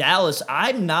taking Dallas.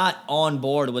 I'm not on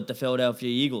board with the Philadelphia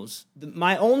Eagles.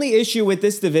 My only issue with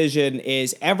this division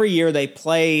is every year they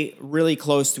play really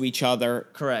close to each other.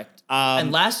 Correct.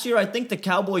 And last year, I think the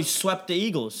Cowboys swept the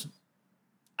Eagles.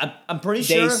 I'm pretty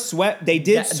sure They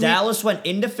did sweep. Dallas went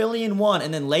into Philly and won,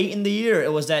 and then late in the year,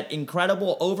 it was that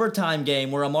incredible overtime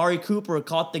game where Amari Cooper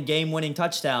caught the game-winning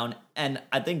touchdown, and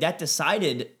I think that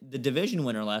decided the division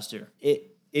winner last year.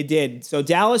 It did. So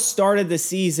Dallas started the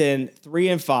season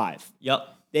 3-5. Yep.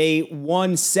 They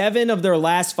won 7 of their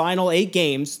last final 8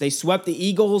 games. They swept the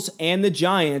Eagles and the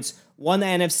Giants, won the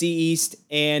NFC East,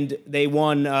 and they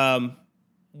won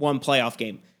one playoff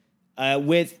game.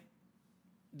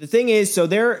 The thing is, so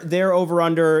their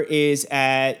over-under is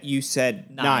at, you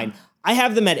said, 9. I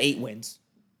have them at 8 wins.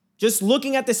 Just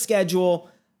looking at the schedule,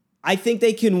 I think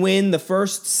they can win the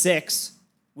first 6,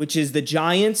 which is the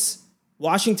Giants,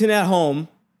 Washington at home,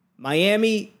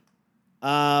 Miami.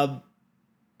 I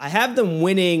have them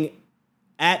winning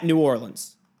at New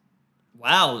Orleans.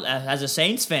 Wow, as a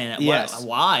Saints fan, Yes.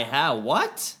 Why? How?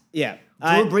 What? Yeah.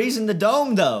 Drew Brees in the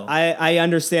dome, though. I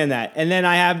understand that. And then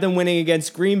I have them winning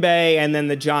against Green Bay and then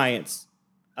the Giants.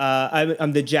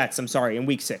 I'm the Jets, I'm sorry, in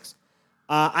week 6.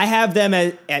 I have them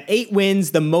at 8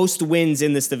 wins, the most wins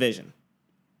in this division.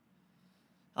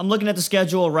 I'm looking at the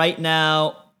schedule right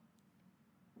now.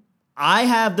 I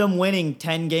have them winning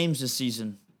 10 games this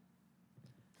season.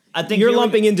 I think you're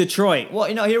lumping in Detroit. Well,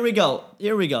 here we go.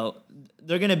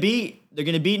 They're gonna beat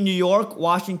New York,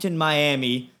 Washington,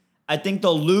 Miami. I think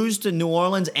they'll lose to New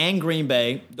Orleans and Green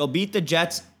Bay. They'll beat the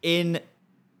Jets in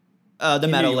the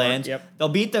Meadowlands. Yep. They'll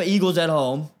beat the Eagles at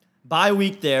home. Bye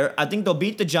week there. I think they'll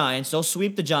beat the Giants. They'll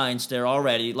sweep the Giants there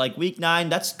already. Like week 9,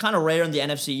 that's kind of rare in the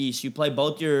NFC East. You play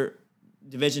both your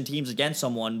division teams against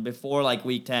someone before like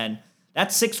week 10.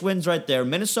 That's 6 wins right there.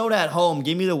 Minnesota at home,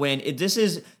 give me the win. This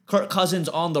is Kirk Cousins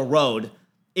on the road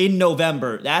in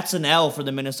November. That's an L for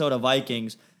the Minnesota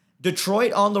Vikings.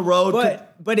 Detroit on the road.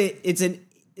 But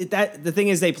the thing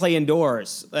is they play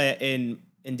indoors in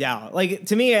Dallas. Like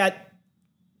to me,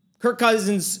 Kirk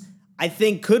Cousins I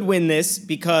think could win this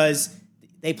because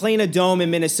they play in a dome in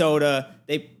Minnesota.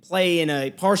 They play in a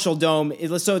partial dome.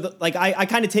 So I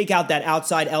kind of take out that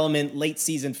outside element, late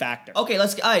season factor. Okay, all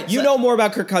right. You know more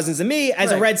about Kirk Cousins than me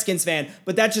as a Redskins fan,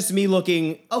 but that's just me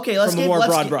looking from a more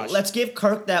broad brush. Let's give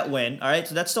Kirk that win. All right,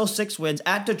 so that's still 6 wins.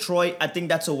 At Detroit, I think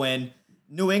that's a win.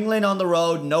 New England on the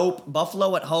road, nope.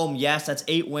 Buffalo at home, yes, that's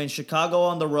 8 wins. Chicago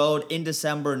on the road in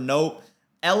December, nope.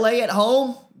 LA at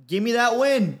home, give me that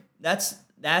win. That's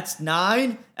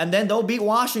 9, and then they'll beat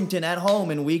Washington at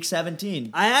home in Week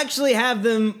 17. I actually have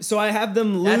them, so I have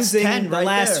them losing the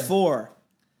last 4.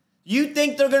 You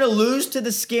think they're going to lose to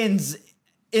the Skins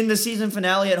in the season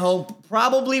finale at home,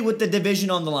 probably with the division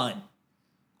on the line?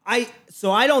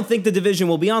 So I don't think the division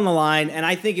will be on the line, and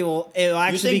I think it'll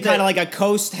actually be kind of like a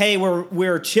coast, hey,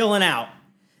 we're chilling out.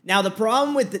 Now, the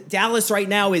problem with Dallas right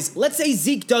now is, let's say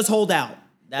Zeke does hold out.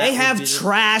 They have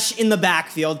trash in the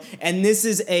backfield, and this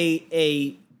is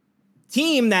a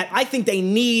team that I think they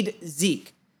need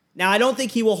Zeke. Now, I don't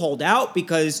think he will hold out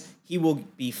because he will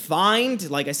be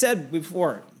fined. Like I said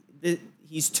before,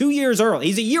 he's 2 years early.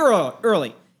 He's a year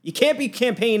early. You can't be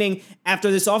campaigning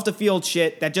after this off-the-field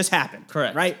shit that just happened.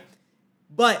 Correct. Right?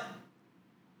 But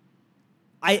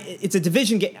it's a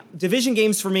division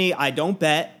games for me. I don't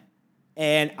bet.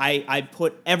 And I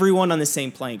put everyone on the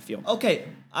same playing field. Okay,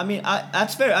 I mean,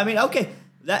 that's fair. I mean, okay,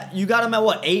 that you got him at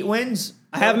what, 8 wins?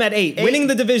 I have him at 8, winning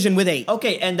the division with 8.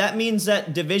 Okay, and that means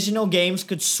that divisional games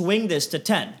could swing this to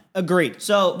 10. Agreed.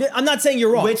 So I'm not saying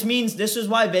you're wrong. Which means this is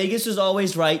why Vegas is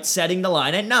always right, setting the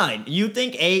line at 9. You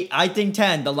think 8, I think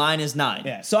 10. The line is 9.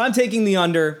 Yeah, so I'm taking the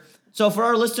under. So for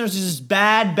our listeners, this is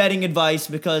bad betting advice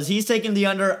because he's taking the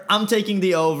under, I'm taking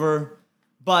the over.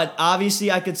 But obviously,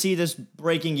 I could see this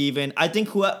breaking even. I think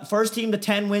first team to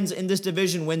 10 wins in this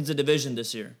division wins the division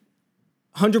this year.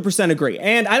 100% agree.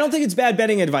 And I don't think it's bad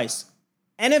betting advice.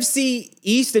 NFC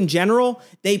East in general,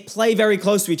 they play very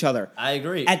close to each other. I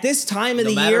agree. At this time of No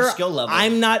the matter year, skill level.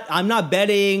 I'm not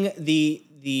betting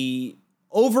the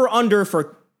over under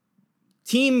for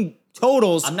team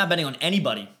totals. I'm not betting on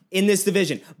anybody In this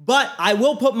division. But I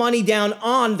will put money down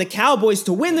on the Cowboys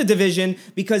to win the division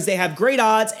because they have great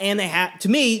odds and to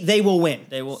me, they will win.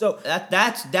 They will. So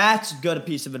that's good a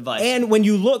piece of advice. And when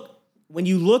you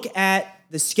look at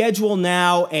the schedule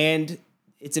now, and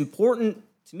it's important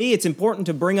to me, it's important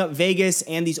to bring up Vegas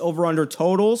and these over-under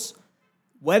totals,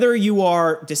 whether you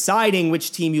are deciding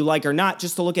which team you like or not,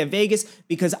 just to look at Vegas,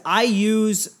 because I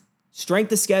use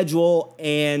strength of schedule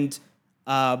and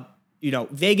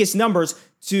Vegas numbers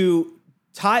to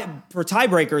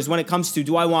tiebreakers when it comes to,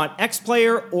 do I want X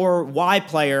player or Y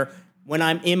player when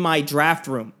I'm in my draft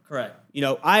room? Correct.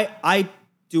 I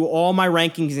do all my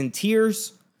rankings in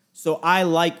tiers, so I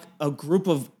like a group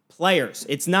of players.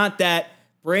 It's not that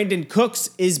Brandon Cooks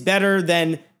is better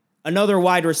than another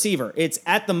wide receiver. It's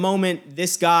at the moment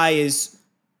this guy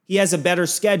he has a better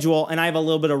schedule, and I have a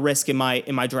little bit of risk in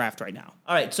my draft right now.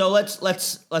 All right, so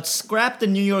let's scrap the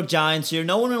New York Giants here.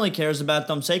 No one really cares about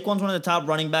them. Saquon's one of the top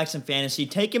running backs in fantasy.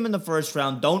 Take him in the first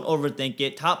round. Don't overthink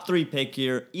it. Top 3 pick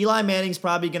here. Eli Manning's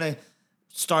probably going to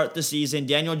start the season.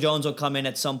 Daniel Jones will come in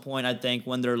at some point, I think,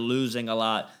 when they're losing a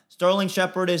lot. Sterling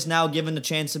Shepard is now given the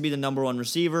chance to be the number 1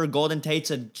 receiver. Golden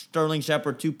Tate's a Sterling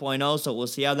Shepard 2.0, so we'll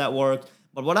see how that works.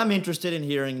 But what I'm interested in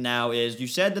hearing now is, you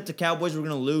said that the Cowboys were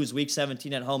going to lose Week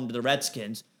 17 at home to the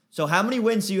Redskins. So how many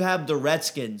wins do you have the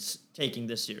Redskins taking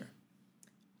this year?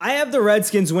 I have the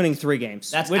Redskins winning 3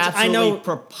 games. That's absolutely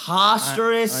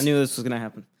preposterous. I knew this was going to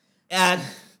happen. And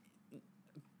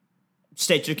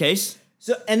state your case.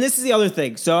 So, and this is the other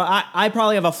thing. So I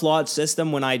probably have a flawed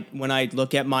system when I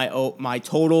look at my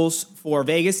totals for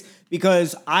Vegas,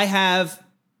 because I have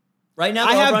right now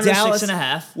the over-under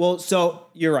 6.5. Well, so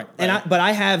you're right. But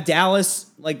I have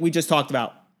Dallas, like we just talked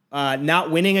about,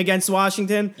 not winning against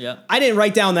Washington. Yeah. I didn't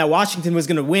write down that Washington was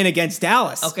going to win against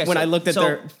Dallas. Okay, when I looked at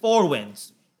their 4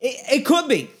 wins. It could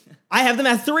be. I have them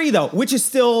at 3 though, which is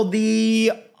still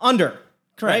the under.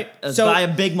 Correct. Right? So by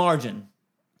a big margin.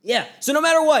 Yeah. So no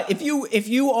matter what, if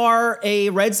you are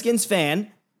a Redskins fan,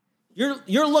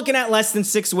 you're looking at less than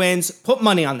 6 wins. Put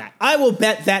money on that. I will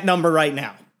bet that number right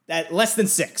now. That less than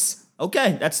 6.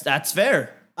 Okay, that's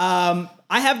fair. I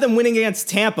have them winning against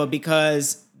Tampa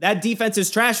because that defense is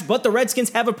trash, but the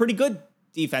Redskins have a pretty good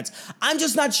defense. I'm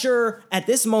just not sure at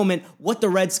this moment what the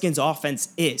Redskins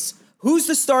offense is. Who's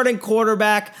the starting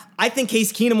quarterback? I think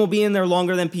Case Keenum will be in there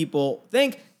longer than people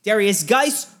think. Darius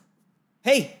Geis,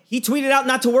 hey, he tweeted out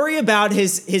not to worry about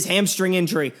his hamstring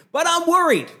injury, but I'm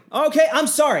worried. Okay, I'm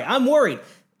sorry, I'm worried.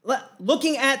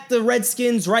 Looking at the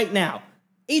Redskins right now,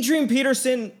 Adrian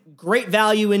Peterson, great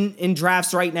value in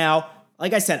drafts right now.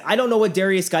 Like I said, I don't know what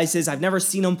Darius Geis is. I've never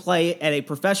seen him play at a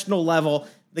professional level.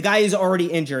 The guy is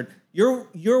already injured.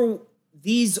 You're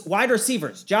these wide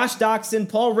receivers, Josh Doxson,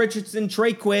 Paul Richardson,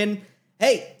 Trey Quinn.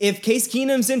 Hey, if Case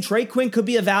Keenum's in, Trey Quinn could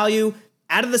be a value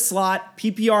out of the slot,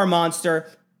 PPR monster.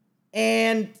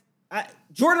 And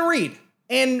Jordan Reed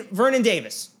and Vernon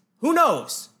Davis. Who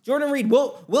knows? Jordan Reed,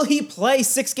 will he play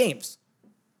 6 games?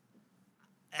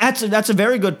 That's a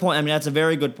very good point. I mean, that's a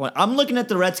very good point. I'm looking at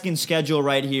the Redskins schedule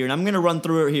right here, and I'm going to run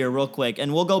through it here real quick,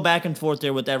 and we'll go back and forth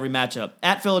there with every matchup.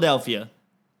 At Philadelphia,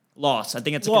 loss. I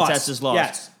think it's a consensus loss.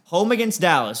 Yes. Home against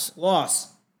Dallas. Loss.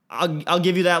 I'll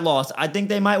give you that loss. I think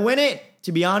they might win it.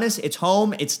 To be honest, it's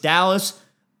home. It's Dallas.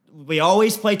 We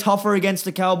always play tougher against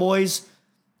the Cowboys.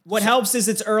 What helps is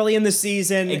it's early in the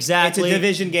season. Exactly. It's a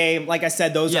division game. Like I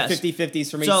said, those are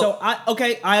 50-50s for me. So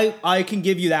I can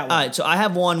give you that one. All right, so I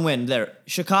have one win there.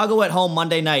 Chicago at home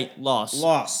Monday night, loss.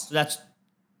 So that's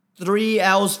 3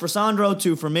 L's for Sandro,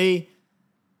 2 for me.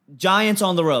 Giants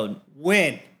on the road.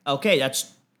 Win. Okay,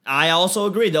 I also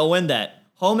agree. They'll win that.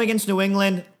 Home against New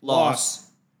England, loss.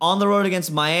 On the road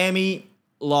against Miami,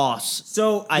 loss.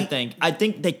 So I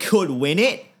think they could win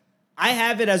it. I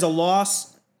have it as a loss.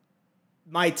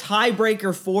 My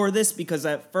tiebreaker for this, because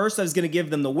at first I was going to give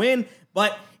them the win,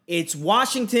 but it's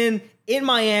Washington in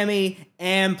Miami,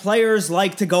 and players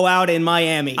like to go out in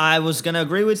Miami. I was going to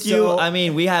agree with you. I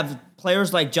mean, we have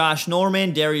players like Josh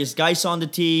Norman, Darius Geis on the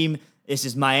team. This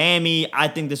is Miami. I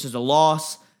think this is a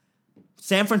loss.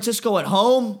 San Francisco at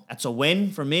home, that's a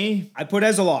win for me. I put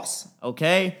as a loss.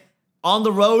 Okay. On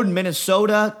the road,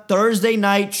 Minnesota, Thursday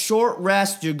night, short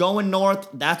rest. You're going north.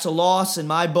 That's a loss in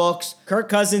my books. Kirk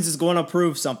Cousins is going to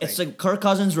prove something. It's a Kirk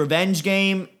Cousins revenge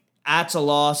game. That's a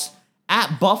loss.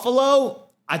 At Buffalo,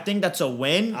 I think that's a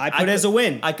win. I put it as a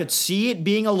win. I could see it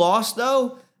being a loss,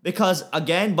 though, because,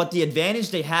 again, but the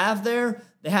advantage they have there,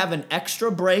 they have an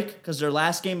extra break because their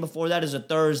last game before that is a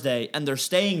Thursday, and they're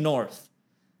staying north.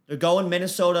 They're going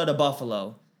Minnesota to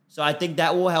Buffalo. So I think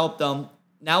that will help them.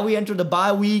 Now we enter the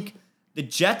bye week. The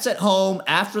Jets at home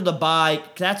after the bye,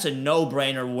 that's a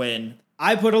no-brainer win.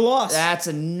 I put a loss. That's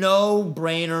a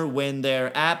no-brainer win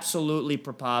there. Absolutely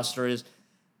preposterous.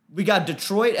 We got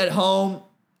Detroit at home.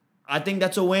 I think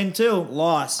that's a win too.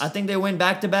 Loss. I think they win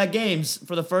back-to-back games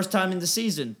for the first time in the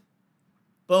season.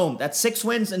 Boom. That's 6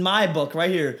 wins in my book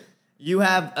right here. You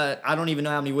have, I don't even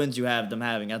know how many wins you have them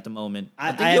having at the moment.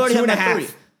 I think you already have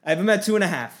 2.5. I have them at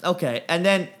 2.5. Okay. And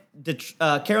then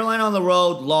Carolina on the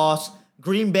road, loss.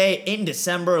 Green Bay in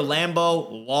December,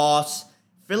 Lambeau, loss.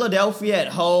 Philadelphia at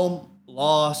home,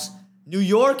 loss. New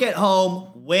York at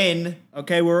home, win.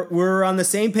 Okay, we're on the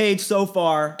same page so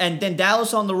far. And then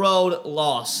Dallas on the road,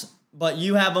 loss. But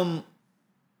you have them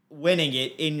winning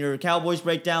it in your Cowboys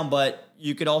breakdown, but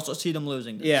you could also see them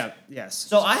losing this. Yeah, yes.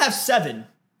 So I have 7.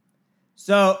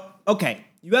 So, okay,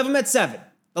 you have them at 7.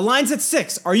 The line's at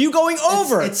 6. Are you going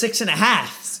over? It's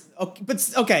 6.5. Okay,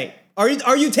 but okay.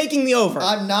 Are you taking the over?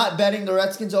 I'm not betting the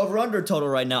Redskins over-under total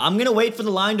right now. I'm going to wait for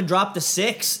the line to drop to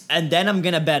 6, and then I'm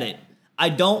going to bet it. I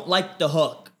don't like the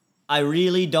hook. I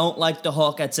really don't like the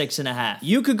hook at 6.5.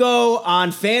 You could go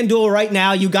on FanDuel right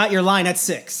now. You got your line at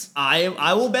 6.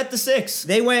 I will bet the 6.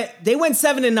 They went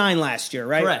 7-9 last year,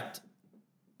 right? Correct.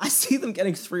 I see them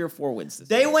getting 3 or 4 wins this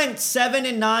year. They year. went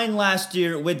 7-9 last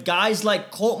year with guys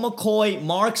like Colt McCoy,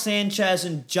 Mark Sanchez,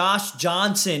 and Josh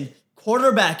Johnson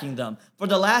quarterbacking them for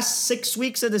the last 6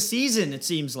 weeks of the season, it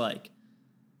seems like.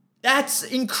 That's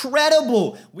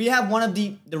incredible. We have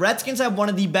the Redskins have one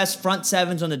of the best front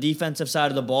sevens on the defensive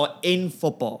side of the ball in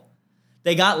football.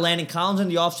 They got Landon Collins in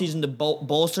the offseason to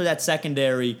bolster that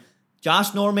secondary.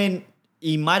 Josh Norman,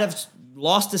 he might have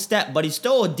lost a step, but he's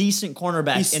still a decent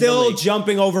cornerback. He's still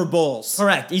jumping over bulls.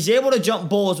 Correct. He's able to jump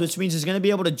bulls, which means he's going to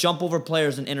be able to jump over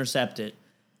players and intercept it.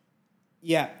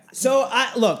 Yeah. So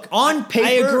look, on paper,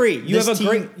 I agree. You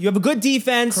have a good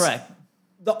defense. Correct.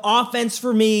 The offense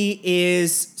for me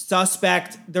is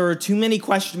suspect. There are too many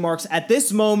question marks at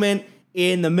this moment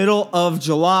in the middle of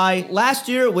July. Last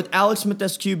year with Alex Smith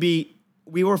as QB,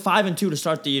 we were 5-2 to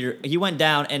start the year. He went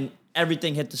down and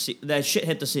everything hit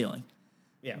the ceiling.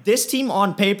 Yeah. This team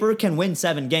on paper can win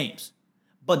 7 games.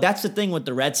 But that's the thing with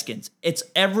the Redskins. It's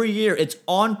every year. It's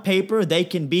on paper they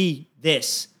can be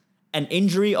this. An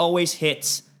injury always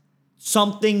hits.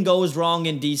 Something goes wrong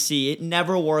in DC. It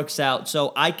never works out.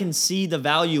 So I can see the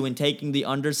value in taking the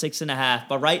under 6.5.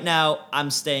 But right now, I'm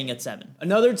staying at 7.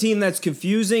 Another team that's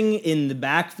confusing in the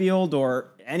backfield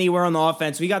or anywhere on the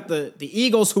offense, we got the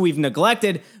Eagles, who we've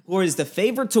neglected, who is the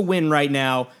favorite to win right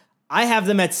now. I have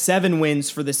them at 7 wins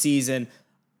for the season.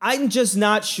 I'm just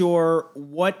not sure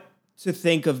what to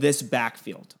think of this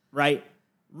backfield, right?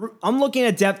 I'm looking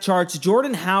at depth charts.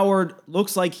 Jordan Howard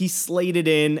looks like he's slated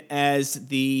in as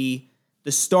the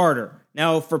starter.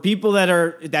 Now, for people that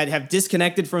have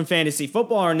disconnected from fantasy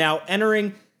football are now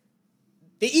entering,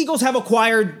 the Eagles have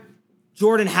acquired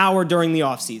Jordan Howard during the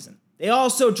offseason. They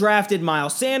also drafted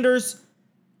Miles Sanders.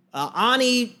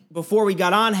 Ani, before we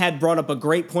got on, had brought up a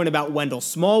great point about Wendell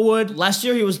Smallwood. Last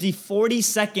year, he was the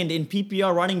 42nd in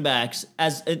PPR running backs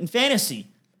as in fantasy.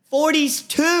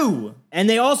 42! And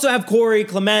they also have Corey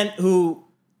Clement, who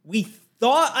we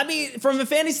thought, from a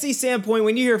fantasy standpoint,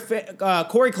 when you hear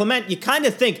Corey Clement, you kind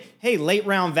of think, hey, late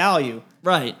round value.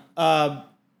 Right. But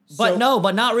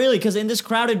not really, because in this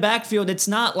crowded backfield, it's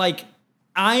not like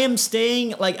I am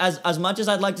staying, like, as much as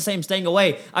I'd like to say I'm staying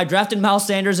away, I drafted Miles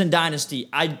Sanders in Dynasty.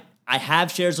 I I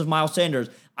have shares of Miles Sanders.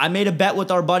 I made a bet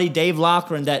with our buddy Dave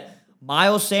Loughran that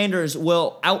Miles Sanders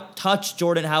will outtouch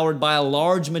Jordan Howard by a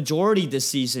large majority this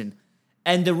season.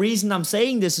 And the reason I'm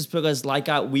saying this is because,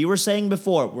 we were saying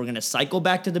before, we're going to cycle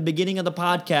back to the beginning of the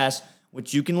podcast,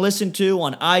 which you can listen to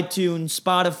on iTunes,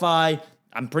 Spotify,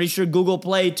 I'm pretty sure Google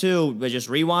Play too, but just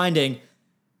rewinding.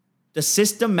 The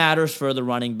system matters for the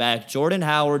running back. Jordan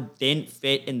Howard didn't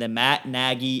fit in the Matt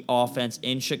Nagy offense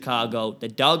in Chicago. The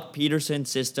Doug Peterson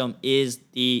system is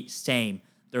the same.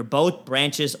 They're both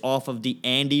branches off of the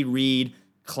Andy Reid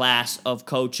class of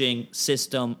coaching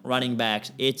system running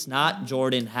backs. It's not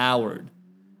Jordan Howard.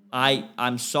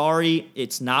 I'm sorry,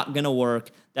 it's not going to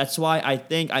work. That's why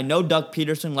I know Doug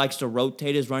Peterson likes to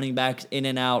rotate his running backs in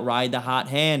and out, ride the hot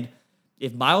hand.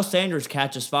 If Miles Sanders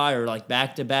catches fire like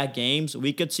back-to-back games,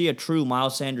 we could see a true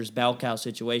Miles Sanders bell cow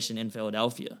situation in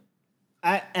Philadelphia.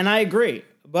 I agree.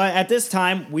 But at this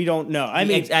time, we don't know.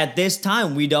 At this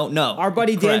time, we don't know. Our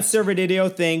buddy Dan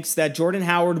Servideo thinks that Jordan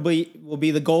Howard will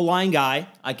be the goal line guy.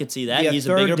 I could see that. He's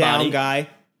a bigger down guy.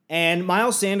 And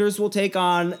Miles Sanders will take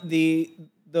on the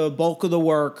bulk of the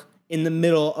work in the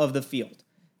middle of the field.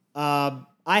 I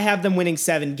have them winning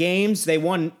 7 games. They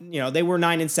won, they were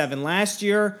 9-7 last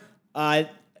year.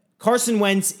 Carson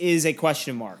Wentz is a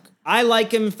question mark. I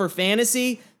like him for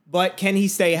fantasy, but can he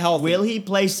stay healthy? Will he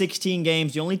play 16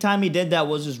 games? The only time he did that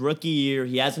was his rookie year.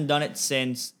 He hasn't done it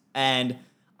since. And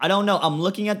I don't know. I'm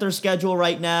looking at their schedule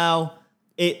right now.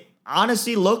 It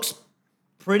honestly looks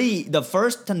pretty. The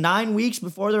first to 9 weeks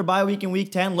before their bye week in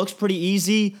week 10 looks pretty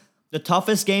easy. The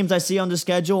toughest games I see on the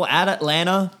schedule at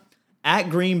Atlanta, at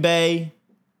Green Bay,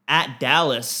 at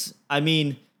Dallas. I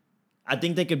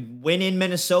think they could win in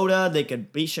Minnesota. They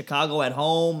could beat Chicago at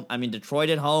home. Detroit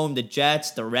at home, the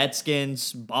Jets, the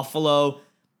Redskins, Buffalo.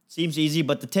 Seems easy,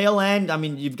 but the tail end,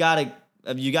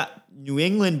 you got New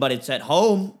England, but it's at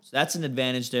home, so that's an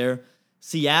advantage there.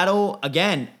 Seattle,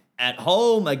 again, at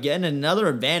home, again, another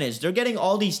advantage. They're getting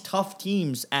all these tough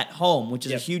teams at home, which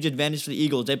is a huge advantage for the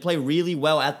Eagles. They play really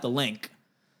well at the Link.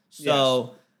 So...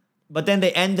 Yes. But then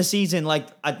they end the season like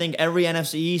I think every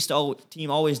NFC East team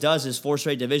always does is 4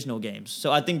 straight divisional games.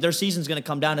 So I think their season's going to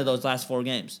come down to those last 4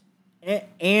 games.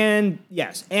 And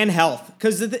health.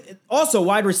 Because also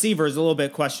wide receiver is a little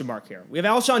bit question mark here. We have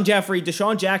Alshon Jeffrey.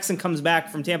 Deshaun Jackson comes back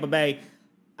from Tampa Bay.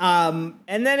 And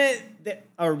then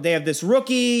they have this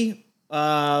rookie,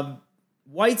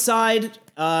 Whiteside,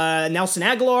 Nelson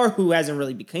Aguilar, who hasn't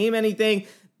really became anything.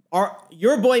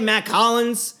 Your boy Matt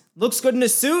Collins looks good in a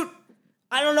suit.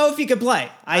 I don't know if he could play.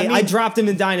 I dropped him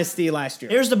in Dynasty last year.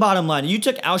 Here's the bottom line. You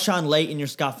took Alshon late in your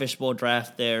Scott Fishbowl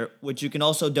draft there, which you can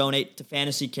also donate to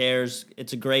Fantasy Cares.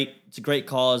 It's a great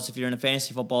cause if you're in a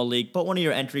fantasy football league. Put one of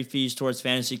your entry fees towards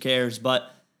Fantasy Cares.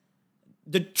 But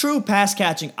the true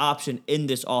pass-catching option in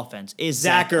this offense is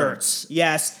Zach Ertz.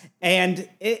 Yes. And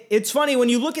it's funny, when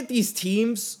you look at these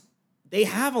teams, they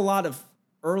have a lot of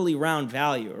early round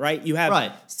value, right? You have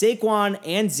Saquon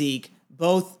and Zeke,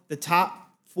 both the top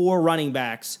 4 running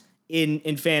backs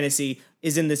in fantasy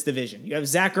is in this division. You have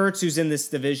Zach Ertz, who's in this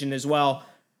division as well.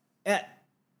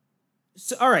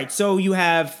 All right, so you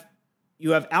have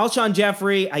Alshon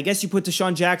Jeffrey. I guess you put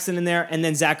Deshaun Jackson in there, and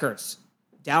then Zach Ertz.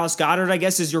 Dallas Goedert, I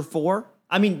guess, is your 4.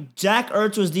 Zach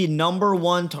Ertz was the number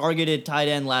 1 targeted tight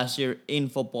end last year in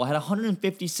football. Had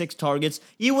 156 targets.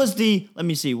 He was the,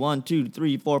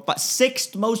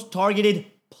 6th most targeted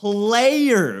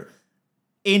player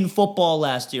in football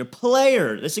last year.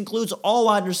 Player. This includes all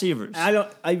wide receivers.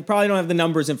 I probably don't have the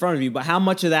numbers in front of you, but how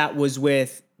much of that was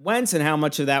with Wentz and how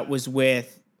much of that was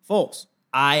with Foles?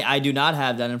 I do not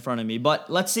have that in front of me,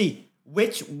 but let's see.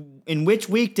 In which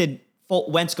week did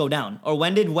Wentz go down? Or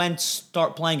when did Wentz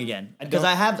start playing again? Because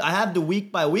I have the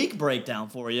week by week breakdown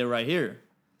for you right here.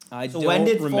 When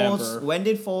did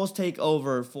Foles take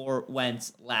over for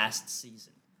Wentz last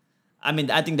season?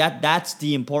 I think that's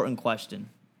the important question.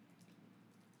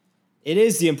 It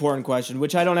is the important question,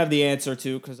 which I don't have the answer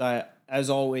to because I, as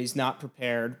always, not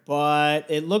prepared. But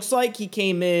it looks like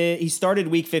he started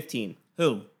week 15.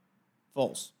 Who?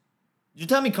 Foles. Did you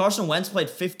tell me Carson Wentz played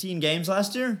 15 games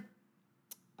last year?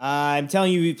 I'm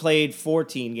telling you he played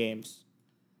 14 games.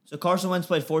 So Carson Wentz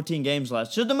played 14 games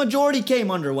last year. So the majority came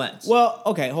under Wentz. Well,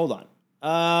 okay, hold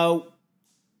on.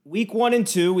 Week 1 and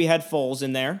 2, we had Foles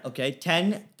in there. Okay,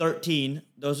 10, 13.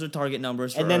 Those are target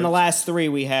numbers. And then the last 3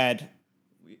 we had...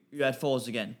 You had Foles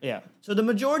again. Yeah. So the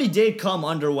majority did come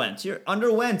under Wentz.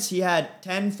 Under Wentz, he had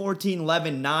 10, 14,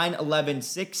 11, 9, 11,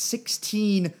 6,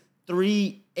 16,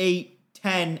 3, 8,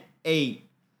 10, 8.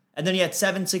 And then he had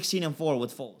 7, 16, and 4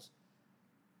 with Foles.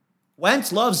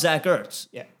 Wentz loves Zach Ertz.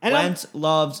 Yeah. And Wentz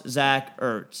loves Zach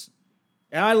Ertz.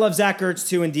 And I love Zach Ertz,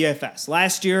 too, in DFS.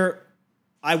 Last year,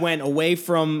 I went away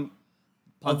from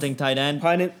Punting tight end.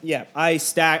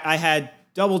 I had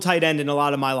double tight end in a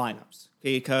lot of my lineups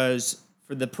because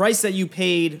for the price that you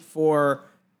paid for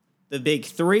the big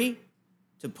three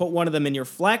to put one of them in your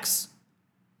flex,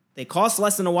 they cost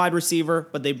less than a wide receiver,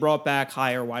 but they brought back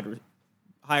higher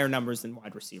numbers than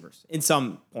wide receivers in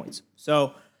some points.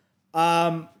 So,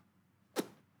 I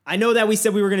know that we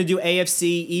said we were going to do AFC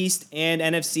East and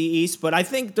NFC East, but I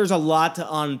think there's a lot to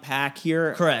unpack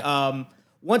here. Correct.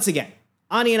 Once again,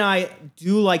 Ani and I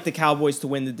do like the Cowboys to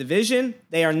win the division.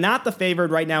 They are not the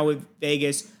favored right now with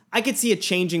Vegas. I could see it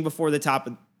changing before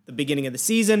the beginning of the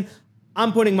season.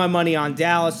 I'm putting my money on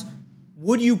Dallas.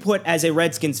 Would you put, as a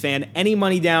Redskins fan, any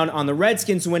money down on the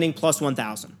Redskins winning plus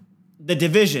 1,000? The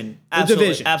division.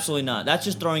 Absolutely not. That's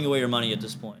just throwing away your money at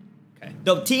this point. Okay.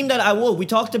 The team that we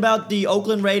talked about the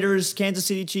Oakland Raiders, Kansas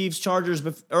City Chiefs, Chargers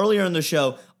earlier in the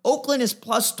show. Oakland is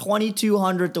plus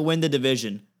 2,200 to win the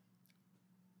division.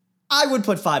 I would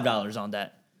put $5 on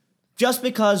that. Just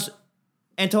because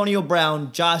Antonio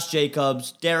Brown, Josh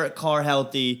Jacobs, Derek Carr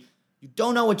healthy. You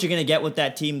don't know what you're going to get with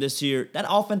that team this year. That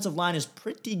offensive line is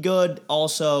pretty good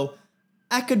also.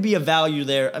 That could be a value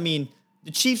there. I mean,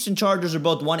 the Chiefs and Chargers are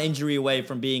both one injury away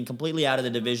from being completely out of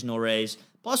the divisional race.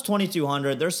 Plus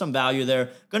 2,200, there's some value there.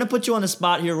 Going to put you on the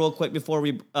spot here real quick before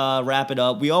we wrap it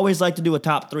up. We always like to do a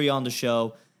top three on the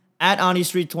show. At Ani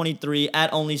Street 23,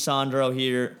 at Only Sandro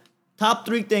here. Top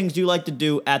three things you like to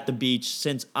do at the beach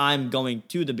since I'm going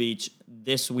to the beach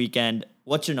this weekend.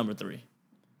 What's your number three?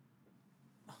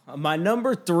 My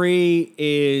number three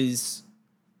is,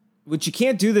 which you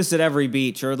can't do this at every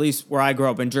beach, or at least where I grew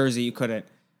up in Jersey, you couldn't.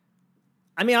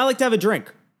 I mean, I like to have a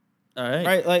drink. All right.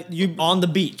 Right? Like you on the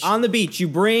beach. On the beach. You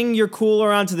bring your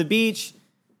cooler onto the beach.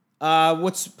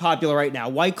 What's popular right now?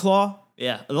 White Claw?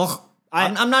 Yeah. Ugh.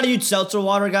 I'm not a huge seltzer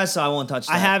water guy, so I won't touch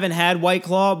that. I haven't had White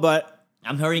Claw, but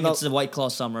I'm hearing it's the White Claw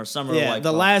summer. Of White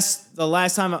Claw. The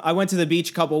last time I went to the beach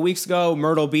a couple of weeks ago,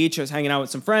 Myrtle Beach, I was hanging out with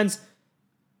some friends.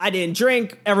 I didn't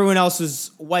drink. Everyone else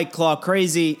was White Claw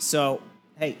crazy. So,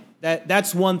 hey,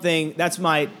 that's one thing. That's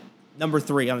my number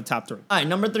three on the top three. All right,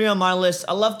 number three on my list.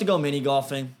 I love to go mini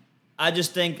golfing. I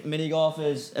just think mini golf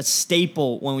is a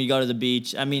staple when we go to the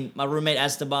beach. I mean, my roommate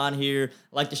Esteban here,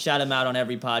 I like to shout him out on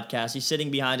every podcast. He's sitting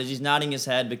behind us. He's nodding his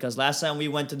head because last time we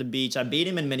went to the beach, I beat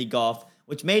him in mini golf,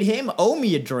 which made him owe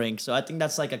me a drink. So I think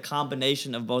that's like a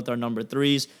combination of both our number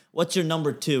threes. What's your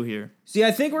number two here? See, I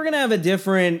think we're going to have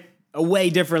a way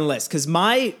different list because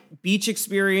my beach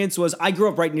experience was I grew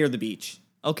up right near the beach.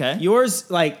 Okay. Yours,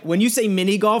 like, when you say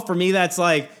mini golf, for me, that's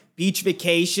like beach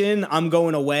vacation. I'm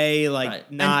going away, like,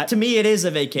 right. not. And to me, it is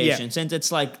a vacation since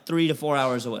it's like 3 to 4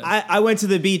 hours away. I went to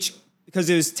the beach because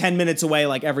it was 10 minutes away,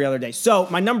 like every other day. So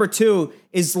my number two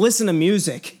is listen to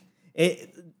music.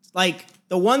 Like,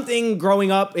 the one thing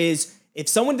growing up is if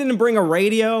someone didn't bring a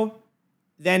radio,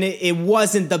 then it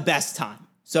wasn't the best time.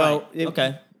 So, right.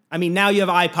 Okay. I mean, now you have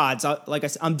iPods. Like I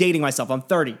said, I'm dating myself. I'm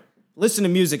 30. Listen to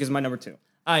music is my number two.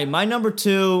 All right, my number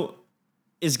two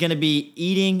is going to be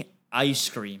eating ice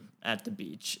cream at the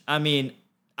beach. I mean,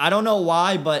 I don't know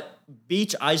why, but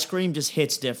beach ice cream just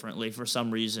hits differently for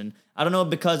some reason. I don't know,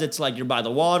 because it's like you're by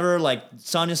the water, like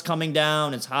sun is coming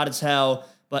down, it's hot as hell.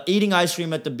 But eating ice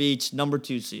cream at the beach, number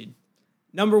two seed.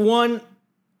 Number one,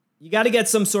 you got to get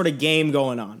some sort of game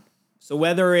going on. So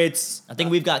whether it's... I think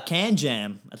we've got Can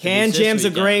Jam. Can Jam's a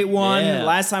great one. Yeah.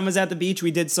 Last time I was at the beach, we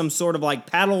did some sort of like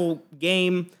paddle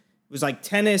game. It was like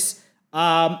tennis.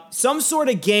 Some sort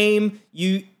of game.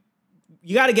 You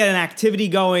got to get an activity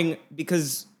going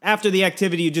because after the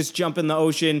activity, you just jump in the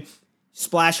ocean,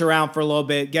 splash around for a little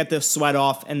bit, get the sweat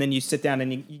off, and then you sit down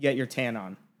and you get your tan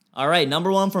on. All right,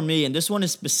 number one for me, and this one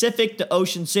is specific to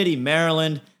Ocean City,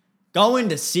 Maryland. Going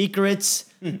to Secrets,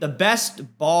 the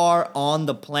best bar on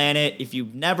the planet. If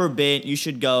you've never been, you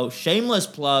should go. Shameless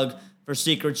plug for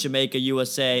Secrets Jamaica,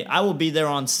 USA. I will be there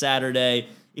on Saturday.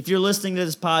 If you're listening to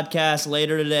this podcast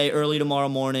later today, early tomorrow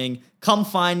morning, come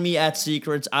find me at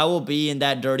Secrets. I will be in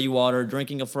that dirty water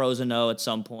drinking a frozen O at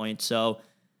some point. So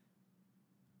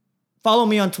follow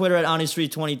me on Twitter at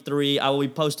AniStreet23. I will be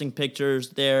posting pictures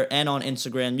there and on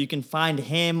Instagram. You can find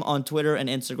him on Twitter and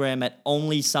Instagram at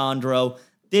OnlySandro.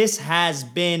 This has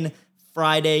been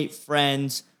Friday,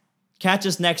 friends. Catch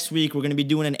us next week. We're going to be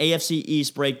doing an AFC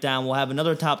East breakdown. We'll have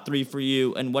another top three for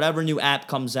you, and whatever new app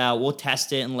comes out, we'll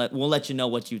test it and we'll let you know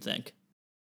what you think.